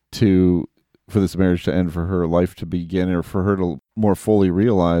for this marriage to end, for her life to begin, or for her to more fully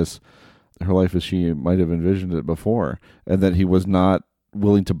realize her life as she might have envisioned it before, and that he was not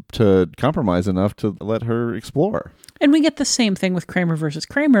willing to compromise enough to let her explore. And we get the same thing with Kramer versus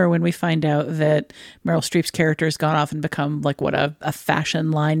Kramer when we find out that Meryl Streep's character has gone off and become like a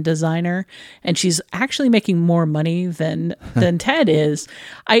fashion line designer, and she's actually making more money than Ted is.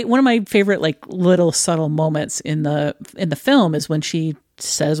 One of my favorite like little subtle moments in the film is when she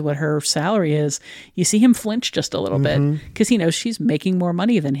says what her salary is, you see him flinch just a little bit because he knows she's making more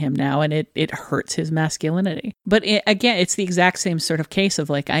money than him now, and it hurts his masculinity. But again, it's the exact same sort of case of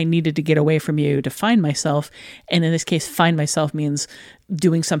like, I needed to get away from you to find myself. And in this case, find myself means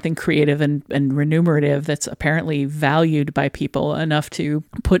doing something creative and remunerative that's apparently valued by people enough to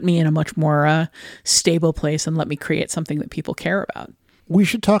put me in a much more stable place and let me create something that people care about. We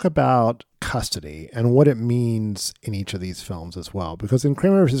should talk about custody and what it means in each of these films as well, because in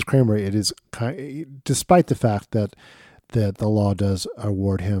Kramer versus Kramer, it is despite the fact that the law does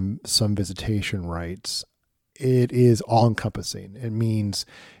award him some visitation rights, it is all encompassing. It means,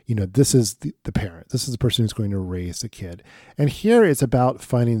 this is the parent, this is the person who's going to raise the kid, and here it's about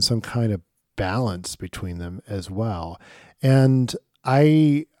finding some kind of balance between them as well. And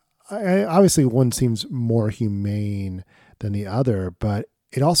I obviously one seems more humane than the other, but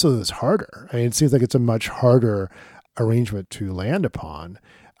it also is harder. I mean, it seems like it's a much harder arrangement to land upon,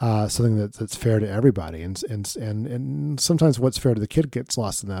 something that's fair to everybody, and sometimes what's fair to the kid gets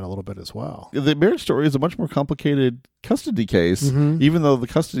lost in that a little bit as well. The Marriage Story is a much more complicated custody case, even though the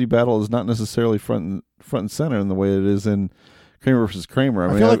custody battle is not necessarily front and center in the way it is in Kramer versus Kramer.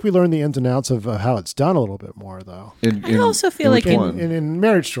 I feel like we learned the ins and outs of how it's done a little bit more, though. I also feel like in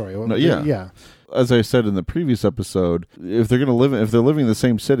Marriage Story, yeah. As I said in the previous episode, if they're living in the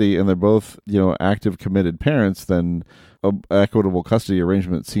same city and they're both, active, committed parents, then an equitable custody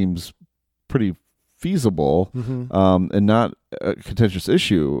arrangement seems pretty feasible and not a contentious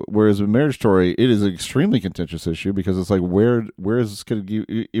issue. Whereas in Marriage Story, it is an extremely contentious issue because it's like, where is this kid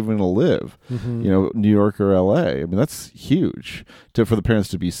even going to live? New York or L.A. I mean, that's huge for the parents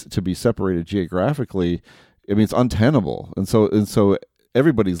to be separated geographically. I mean, it's untenable, and so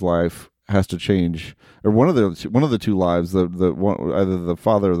everybody's life has to change, or one of the two lives, the one, either the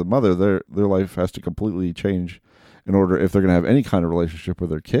father or the mother, their life has to completely change in order if they're going to have any kind of relationship with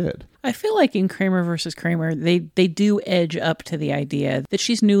their kid. I feel like in Kramer versus Kramer, they do edge up to the idea that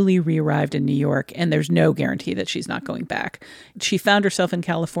she's newly re-arrived in New York and there's no guarantee that she's not going back. She found herself in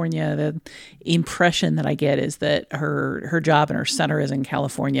California. The impression that I get is that her job and her center is in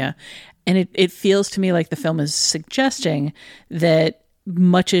California. And it feels to me like the film is suggesting that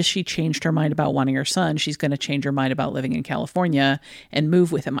much as she changed her mind about wanting her son, she's going to change her mind about living in California and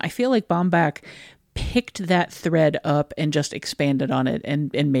move with him. I feel like Baumbach picked that thread up and just expanded on it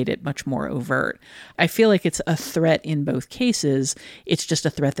and made it much more overt. I feel like it's a threat in both cases. It's just a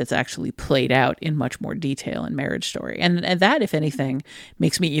threat that's actually played out in much more detail in Marriage Story. And that, if anything,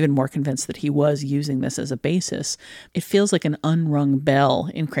 makes me even more convinced that he was using this as a basis. It feels like an unrung bell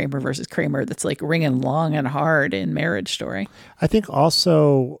in Kramer versus Kramer that's like ringing long and hard in Marriage Story. I think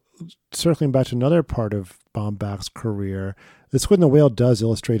also, circling back to another part of Baumbach's career, The Squid and the Whale does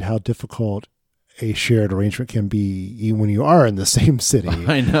illustrate how difficult a shared arrangement can be even when you are in the same city.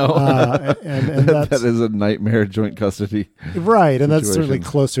 I know. And that is a nightmare joint custody. Right. Situation. And that's certainly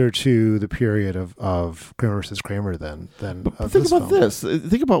closer to the period of Kramer versus Kramer than but think about this.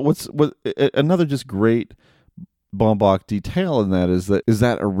 Think about what another just great Baumbach detail in that is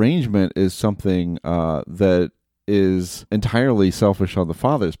that arrangement is something that is entirely selfish on the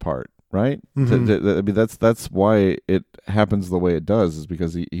father's part. Right? I mean, that's why it happens the way it does, is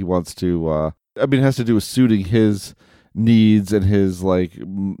because he wants to, it has to do with suiting his needs and his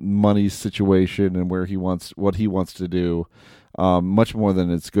money situation and what he wants to do, much more than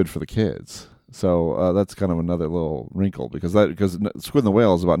it's good for the kids. So that's kind of another little wrinkle because Squid and the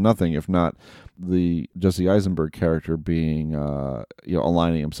Whale is about nothing if not the Jesse Eisenberg character being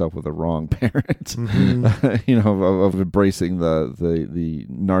aligning himself with the wrong parent, of embracing the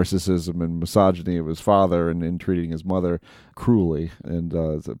narcissism and misogyny of his father and treating his mother cruelly. And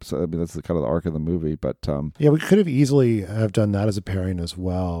that's the kind of the arc of the movie. But we could have easily have done that as a pairing as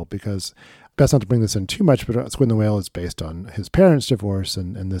well, because best not to bring this in too much, but Squid and the Whale is based on his parents' divorce,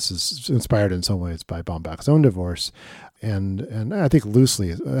 and this is inspired in some ways by Baumbach's own divorce, and I think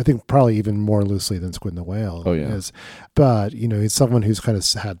loosely, probably even more loosely than Squid and the Whale is. But he's someone who's kind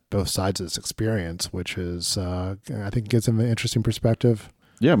of had both sides of this experience, which is I think gives him an interesting perspective.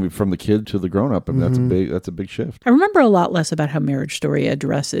 Yeah, I mean, from the kid to the grown up, that's a big shift. I remember a lot less about how Marriage Story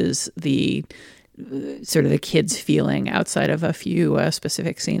addresses the sort of the kid's feeling outside of a few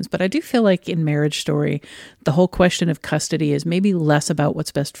specific scenes. But I do feel like in Marriage Story, the whole question of custody is maybe less about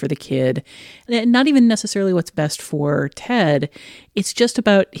what's best for the kid, and not even necessarily what's best for Ted. It's just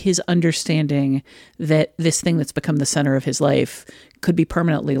about his understanding that this thing that's become the center of his life could be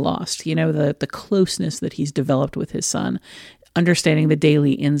permanently lost. The closeness that he's developed with his son understanding the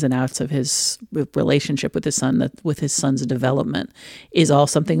daily ins and outs of his relationship with his son, with his son's development, is all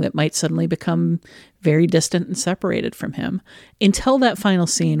something that might suddenly become very distant and separated from him, until that final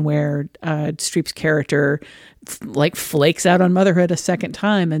scene where Streep's character flakes out on motherhood a second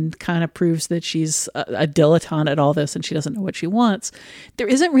time and kind of proves that she's a dilettante at all this and she doesn't know what she wants. There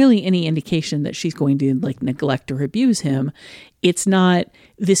isn't really any indication that she's going to neglect or abuse him. It's not,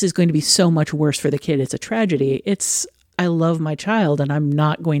 this is going to be so much worse for the kid, it's a tragedy. It's, I love my child and I'm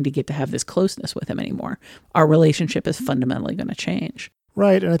not going to get to have this closeness with him anymore. Our relationship is fundamentally going to change.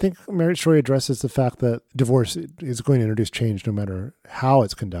 Right. And I think Marriage Story addresses the fact that divorce is going to introduce change no matter how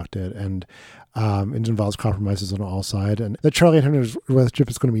it's conducted. And it involves compromises on all sides. And that Charlie and Henry's relationship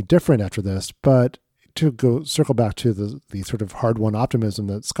is going to be different after this. But to circle back to the sort of hard-won optimism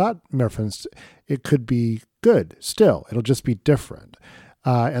that Scott referenced, it could be good still. It'll just be different.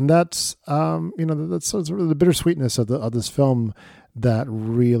 And that's, that's sort of the bittersweetness of this film that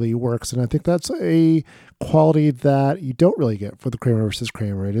really works. And I think that's a quality that you don't really get for the Kramer versus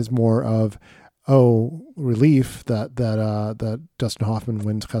Kramer. It is more of, relief that Dustin Hoffman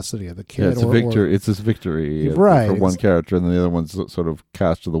wins custody of the kid. Yeah, it's a victory. It's this victory right, for one character, and then the other one's sort of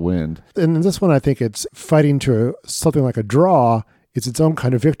cast to the wind. And in this one, I think it's fighting to something like a draw. It's its own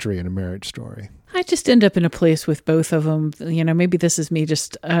kind of victory in A Marriage Story. I just end up in a place with both of them. Maybe this is me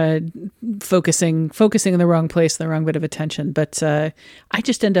just focusing in the wrong place, the wrong bit of attention. But I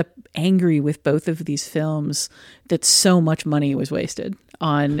just end up angry with both of these films that so much money was wasted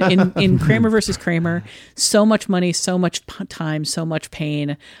on. In Kramer versus Kramer, so much money, so much time, so much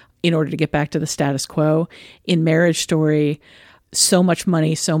pain in order to get back to the status quo. In Marriage Story, so much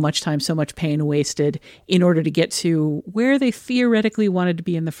money, so much time, so much pain wasted in order to get to where they theoretically wanted to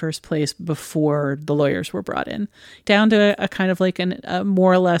be in the first place before the lawyers were brought in, down to a kind of a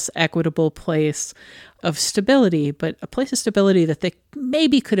more or less equitable place of stability, but a place of stability that they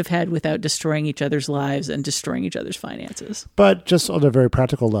maybe could have had without destroying each other's lives and destroying each other's finances. But just on a very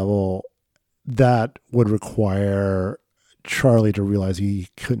practical level, that would require Charlie to realize he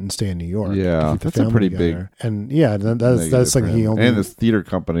couldn't stay in New York. Yeah, that's a pretty big, and that's like he only, and this theater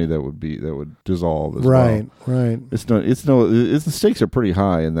company that would dissolve as right, well. Right. The stakes are pretty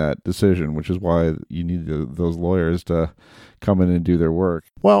high in that decision, which is why you need those lawyers to come in and do their work.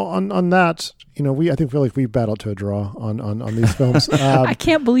 Well, on that, I feel like we battled to a draw on these films. I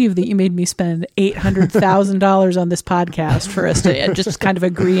can't believe that you made me spend $800,000 on this podcast for us to just kind of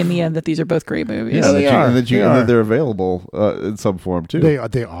agree in the end that these are both great movies. Yeah, they are. And that they're available in some form too.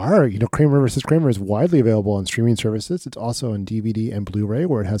 They are. Kramer versus Kramer is widely available on streaming services. It's also on DVD and Blu-ray,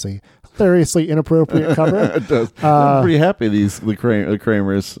 where it has a hilariously inappropriate cover. It does. I'm pretty happy. The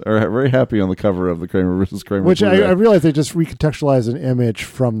Kramers are very happy on the cover of the Kramer versus Kramer, which I realize they just recontextualized an image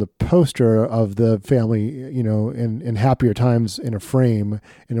from the poster of the family, in happier times in a frame,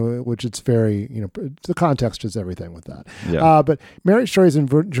 which it's very, the context is everything with that. Yeah. But Marriage Story is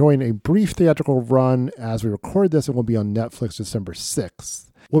enjoying a brief theatrical run as we record this, and will be on Netflix December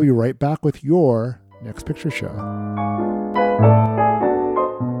 6th. We'll be right back with your Next Picture Show.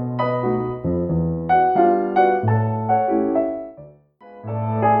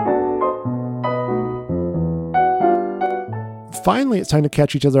 Finally, it's time to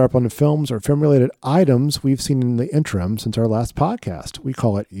catch each other up on the films or film-related items we've seen in the interim since our last podcast. We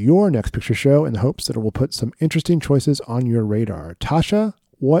call it Your Next Picture Show in the hopes that it will put some interesting choices on your radar. Tasha,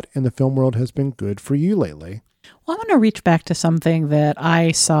 what in the film world has been good for you lately? Well, I want to reach back to something that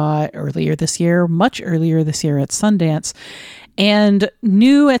I saw much earlier this year at Sundance, and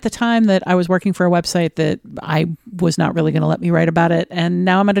knew at the time that I was working for a website that I was not really going to let me write about it. And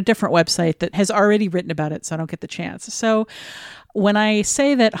now I'm at a different website that has already written about it, so I don't get the chance. So when I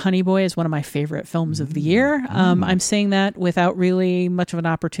say that Honey Boy is one of my favorite films of the year, I'm saying that without really much of an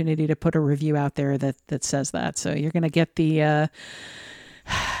opportunity to put a review out there that says that. So you're going to get the...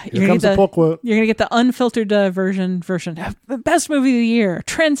 You're going to get the unfiltered version. Best movie of the year,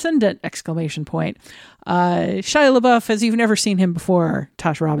 transcendent! ! Shia LaBeouf, as you've never seen him before.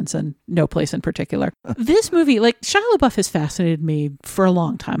 Tasha Robinson, no place in particular. This movie, Shia LaBeouf has fascinated me for a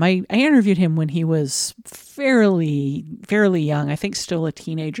long time. I interviewed him when he was fairly young, I think still a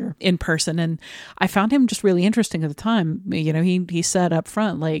teenager, in person, and I found him just really interesting at the time. He said up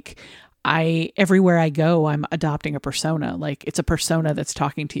front, everywhere I go, I'm adopting a persona. Like, it's a persona that's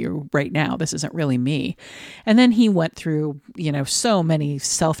talking to you right now. This isn't really me. And then he went through, so many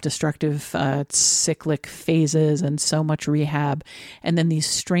self-destructive, cyclic phases and so much rehab. And then these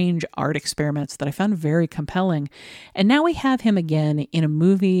strange art experiments that I found very compelling. And now we have him again in a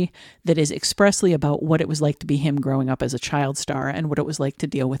movie that is expressly about what it was like to be him growing up as a child star and what it was like to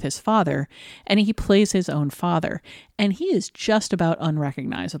deal with his father. And he plays his own father. And he is just about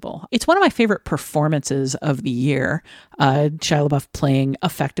unrecognizable. It's one of my favorite performances of the year. Shia LaBeouf playing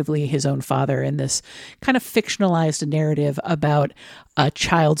effectively his own father in this kind of fictionalized narrative about a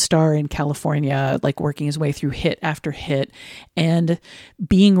child star in California, like working his way through hit after hit and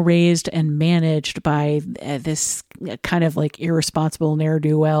being raised and managed by this kind of like irresponsible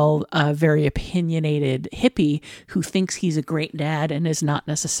ne'er-do-well, very opinionated hippie who thinks he's a great dad and is not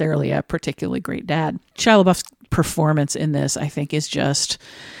necessarily a particularly great dad. Shia LaBeouf's performance in this, I think, is just,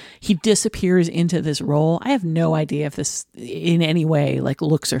 he disappears into this role. I have no idea if this in any way like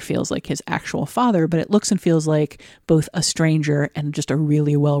looks or feels like his actual father, but it looks and feels like both a stranger and just a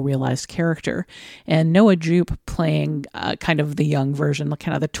really well realized character. And Noah Jupe playing kind of the young version,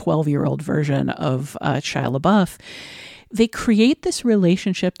 kind of the 12-year-old version of Shia LaBeouf. They create this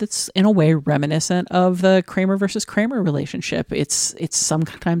relationship that's in a way reminiscent of the Kramer versus Kramer relationship. It's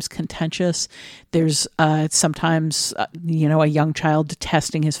sometimes contentious. There's sometimes, a young child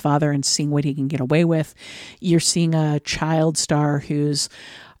testing his father and seeing what he can get away with. You're seeing a child star who's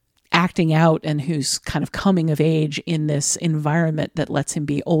acting out and who's kind of coming of age in this environment that lets him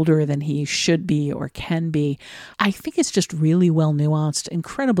be older than he should be or can be. I think it's just really well nuanced,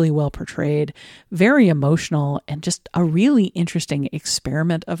 incredibly well portrayed, very emotional, and just a really interesting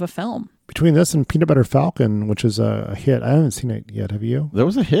experiment of a film. Between this and Peanut Butter Falcon, which is a hit, I haven't seen it yet. Have you? That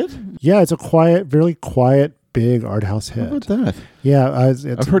was a hit? Yeah, it's a quiet, really quiet, big art house hit. How about that? Yeah,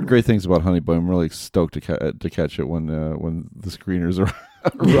 I've heard great things about Honey Boy. I'm really stoked to catch it when the screeners are.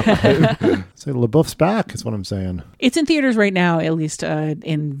 So LaBeouf's back is what I'm saying. It's in theaters right now, at least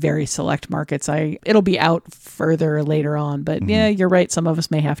in very select markets. It'll be out further later on, but yeah, you're right. Some of us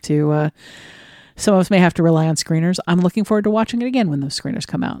may have to rely on screeners. I'm looking forward to watching it again when those screeners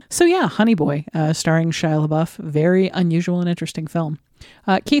come out. So yeah, Honey Boy, starring Shia LaBeouf, very unusual and interesting film.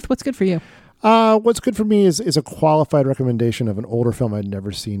 Keith, what's good for you? What's good for me is a qualified recommendation of an older film I'd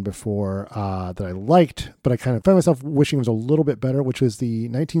never seen before that I liked, but I kind of found myself wishing it was a little bit better, which was the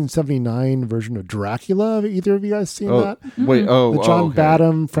 1979 version of Dracula. Have either of you guys seen that? Wait, the John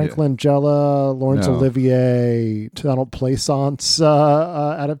Badham, Frank Langella, Laurence Olivier, Donald Pleasance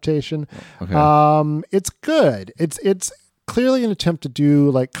adaptation. Okay. It's good. It's clearly an attempt to do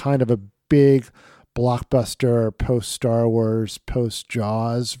like kind of a big blockbuster post-Star Wars,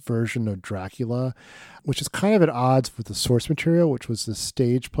 post-Jaws version of Dracula, which is kind of at odds with the source material, which was the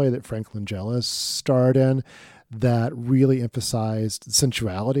stage play that Frank Langella starred in that really emphasized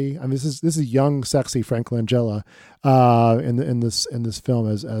sensuality. I mean, this is young, sexy Frank Langella in this film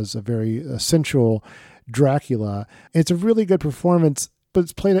as a very sensual Dracula. And it's a really good performance, but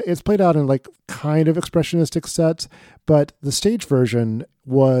it's played out in like kind of expressionistic sets, but the stage version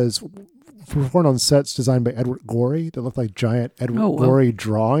was performed on sets designed by Edward Gorey that looked like giant Edward Gorey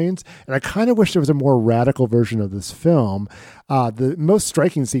drawings. And I kind of wish there was a more radical version of this film. The most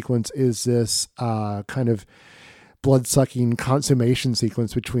striking sequence is this kind of blood-sucking consummation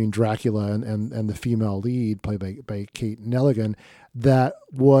sequence between Dracula and the female lead played by Kate Nelligan that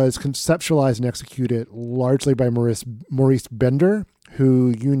was conceptualized and executed largely by Maurice Bender,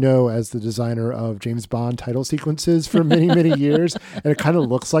 who you know as the designer of James Bond title sequences for many, many years. And it kind of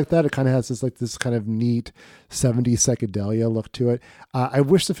looks like that. It kind of has this kind of neat 70s psychedelia look to it. I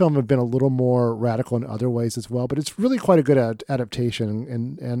wish the film had been a little more radical in other ways as well, but it's really quite a good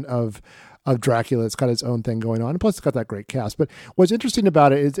adaptation and of Dracula. It's got its own thing going on. And plus it's got that great cast. But what's interesting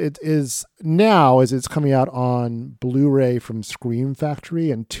about it is now it's coming out on Blu-ray from Scream Factory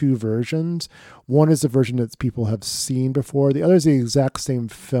in two versions. One is the version that people have seen before. The other is the exact same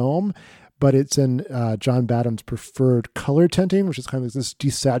film, but it's in John Badham's preferred color tinting, which is kind of like this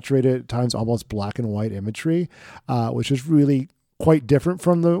desaturated, at times almost black and white imagery, which is really quite different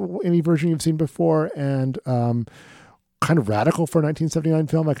from any version you've seen before. And kind of radical for a 1979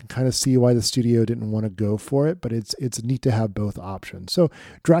 film. I can kind of see why the studio didn't want to go for it, but it's neat to have both options. So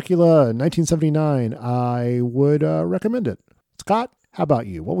Dracula 1979, I would recommend it. Scott, how about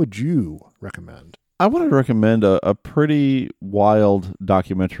you? What would you recommend? I want to recommend a pretty wild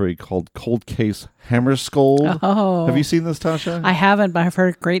documentary called Cold Case Hammarskjöld. Oh. Have you seen this, Tasha? I haven't, but I've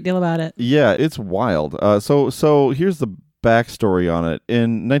heard a great deal about it. Yeah, it's wild. So here's the backstory on it.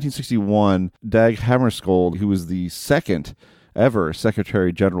 In 1961, Dag Hammarskjöld, who was the second ever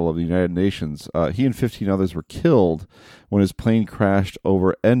Secretary General of the United Nations. He and 15 others were killed when his plane crashed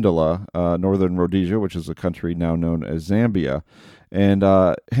over Ndola, northern Rhodesia, which is a country now known as Zambia. And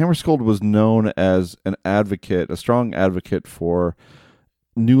Hammarskjöld was known as an advocate, a strong advocate for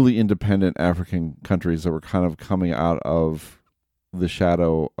newly independent African countries that were kind of coming out of the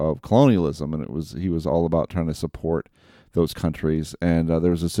shadow of colonialism, and he was all about trying to support those countries. And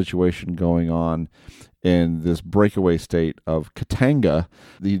there was a situation going on in this breakaway state of Katanga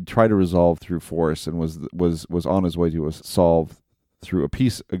that he tried to resolve through force, and was on his way to solve through a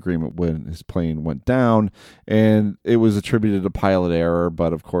peace agreement when his plane went down. And it was attributed to pilot error,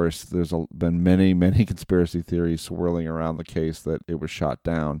 but of course there's been many conspiracy theories swirling around the case that it was shot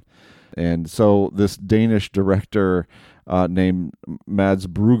down. And so this Danish director named Mads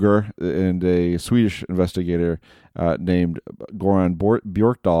Brugger and a Swedish investigator named Goran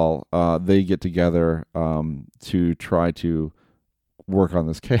Björkdahl, they get together to try to work on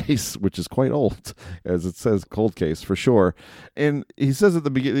this case, which is quite old, as it says, cold case for sure. And he says at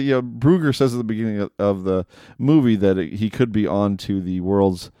the beginning, Brugger says at the beginning of the movie that he could be on to the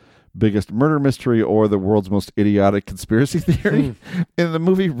world's biggest murder mystery or the world's most idiotic conspiracy theory. And the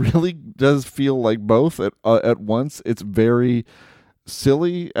movie really does feel like both at once. It's very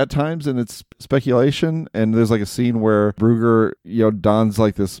silly at times in its speculation, and there's like a scene where Brugger dons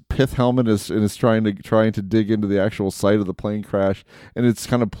like this pith helmet and is trying to dig into the actual site of the plane crash, and it's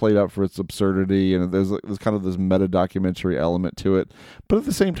kind of played up for its absurdity, and there's kind of this meta documentary element to it. But at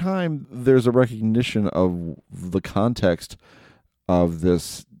the same time, there's a recognition of the context of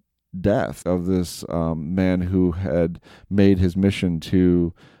this death of this man who had made his mission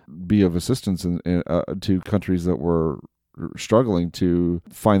to be of assistance to countries that were struggling to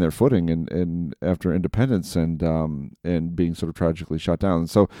find their footing and after independence, and being sort of tragically shot down.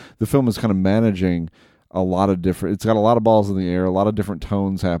 So the film is kind of managing a lot of different, it's got a lot of balls in the air, a lot of different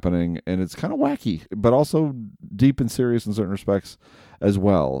tones happening, and it's kind of wacky, but also deep and serious in certain respects as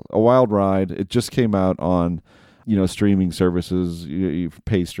well. A wild ride. It just came out on streaming services. You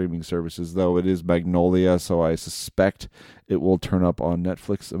pay streaming services, though it is Magnolia, so I suspect it will turn up on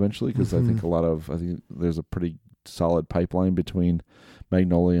Netflix eventually, because I think there's a pretty solid pipeline between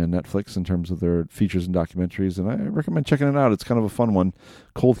Magnolia and Netflix in terms of their features and documentaries, and I recommend checking it out. It's kind of a fun one.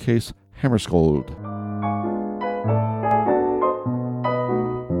 Cold Case Hammarskjöld.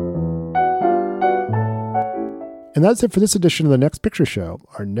 And that's it for this edition of The Next Picture Show.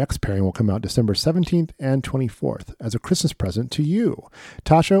 Our next pairing will come out December 17th and 24th as a Christmas present to you.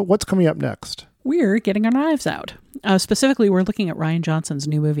 Tasha, what's coming up next? We're getting our knives out. Specifically, we're looking at Rian Johnson's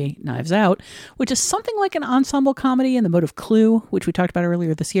new movie, Knives Out, which is something like an ensemble comedy in the mode of Clue, which we talked about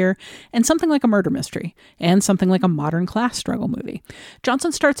earlier this year, and something like a murder mystery, and something like a modern class struggle movie.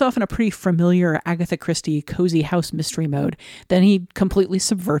 Johnson starts off in a pretty familiar Agatha Christie cozy house mystery mode, then he completely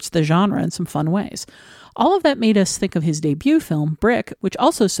subverts the genre in some fun ways. All of that made us think of his debut film, Brick, which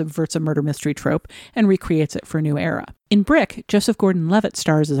also subverts a murder mystery trope and recreates it for a new era. In Brick, Joseph Gordon-Levitt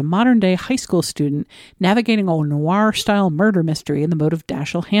stars as a modern-day high school student navigating a noir-style murder mystery in the mode of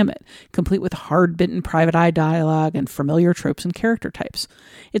Dashiell Hammett, complete with hard-bitten private eye dialogue and familiar tropes and character types.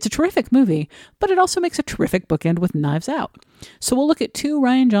 It's a terrific movie, but it also makes a terrific bookend with Knives Out. So we'll look at two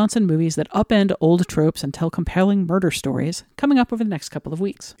Rian Johnson movies that upend old tropes and tell compelling murder stories coming up over the next couple of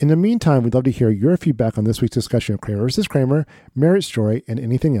weeks. In the meantime, we'd love to hear your feedback on this week's discussion of Kramer vs. Kramer, Marriage Story, and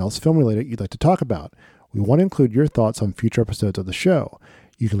anything else film-related you'd like to talk about. We want to include your thoughts on future episodes of the show.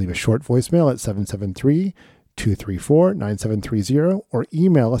 You can leave a short voicemail at 773-234-9730 or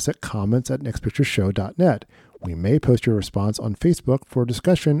email us at comments@nextpictureshow.net. We may post your response on Facebook for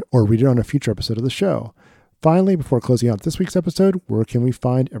discussion or read it on a future episode of the show. Finally, before closing out this week's episode, where can we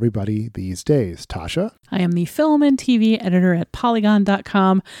find everybody these days? Tasha? I am the film and TV editor at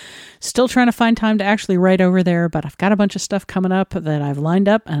Polygon.com. Still trying to find time to actually write over there, but I've got a bunch of stuff coming up that I've lined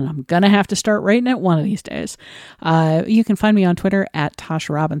up, and I'm going to have to start writing it one of these days. You can find me on Twitter at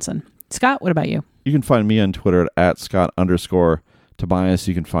Tasha Robinson. Scott, what about you? You can find me on Twitter at Scott_Tobias.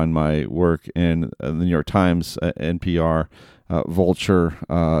 You can find my work in the New York Times, NPR, Vulture.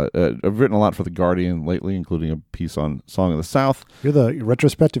 I've written a lot for The Guardian lately, including a piece on Song of the South. You're the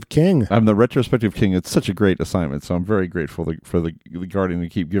retrospective king. I'm the retrospective king. It's such a great assignment, so I'm very grateful for the Guardian to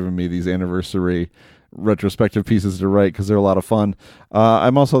keep giving me these anniversary retrospective pieces to write, because they're a lot of fun.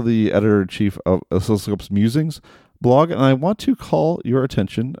 I'm also the editor-in-chief of Oscilloscope's Musings blog, and I want to call your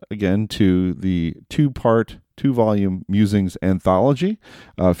attention again to the two-part 2-volume musings anthology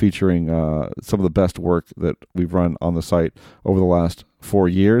featuring some of the best work that we've run on the site over the last 4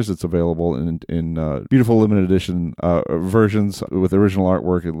 years. It's available in beautiful limited edition versions with original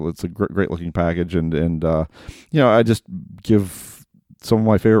artwork. It's a great looking package, and I just give some of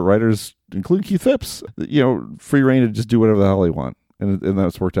my favorite writers, including Keith Phipps, free reign to just do whatever the hell they want. And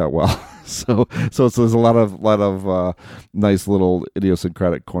that's worked out well. So there's a lot of nice little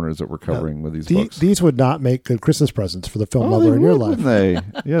idiosyncratic corners that we're covering with these books. These would not make good Christmas presents for the film lover in your life. Wouldn't they?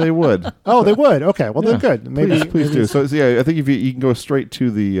 Yeah, they would. Oh, they would. Okay, well, they're good. Please do. So I think if you can go straight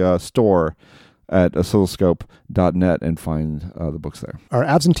to the store at oscilloscope.net and find the books there. Our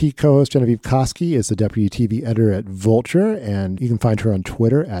absentee co-host Genevieve Koski is the deputy TV editor at Vulture, and you can find her on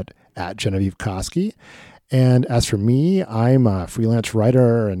Twitter at Genevieve Koski. And as for me, I'm a freelance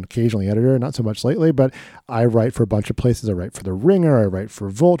writer and occasionally editor, not so much lately, but I write for a bunch of places. I write for The Ringer, I write for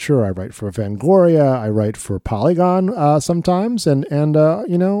Vulture, I write for Fangoria, I write for Polygon sometimes. And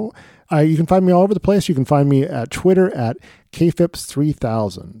you can find me all over the place. You can find me at Twitter at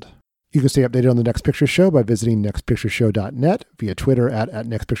KPhips3000. You can stay updated on the Next Picture Show by visiting nextpictureshow.net, via Twitter at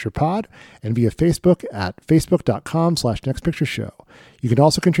nextpicturepod, and via Facebook at facebook.com/nextpictureshow. You can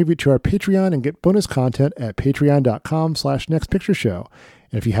also contribute to our Patreon and get bonus content at patreon.com/nextpictureshow.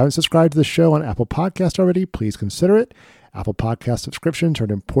 And if you haven't subscribed to the show on Apple Podcasts already, please consider it. Apple Podcast subscriptions are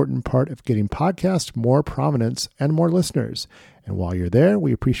an important part of getting podcasts more prominence and more listeners. And while you're there,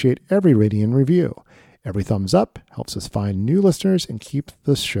 we appreciate every rating and review. Every thumbs up helps us find new listeners and keep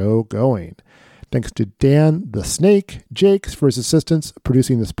the show going. Thanks to Dan the Snake Jakes for his assistance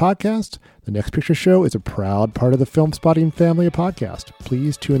producing this podcast. The Next Picture Show is a proud part of the Film Spotting family of podcasts.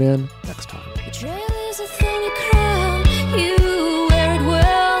 Please tune in next time.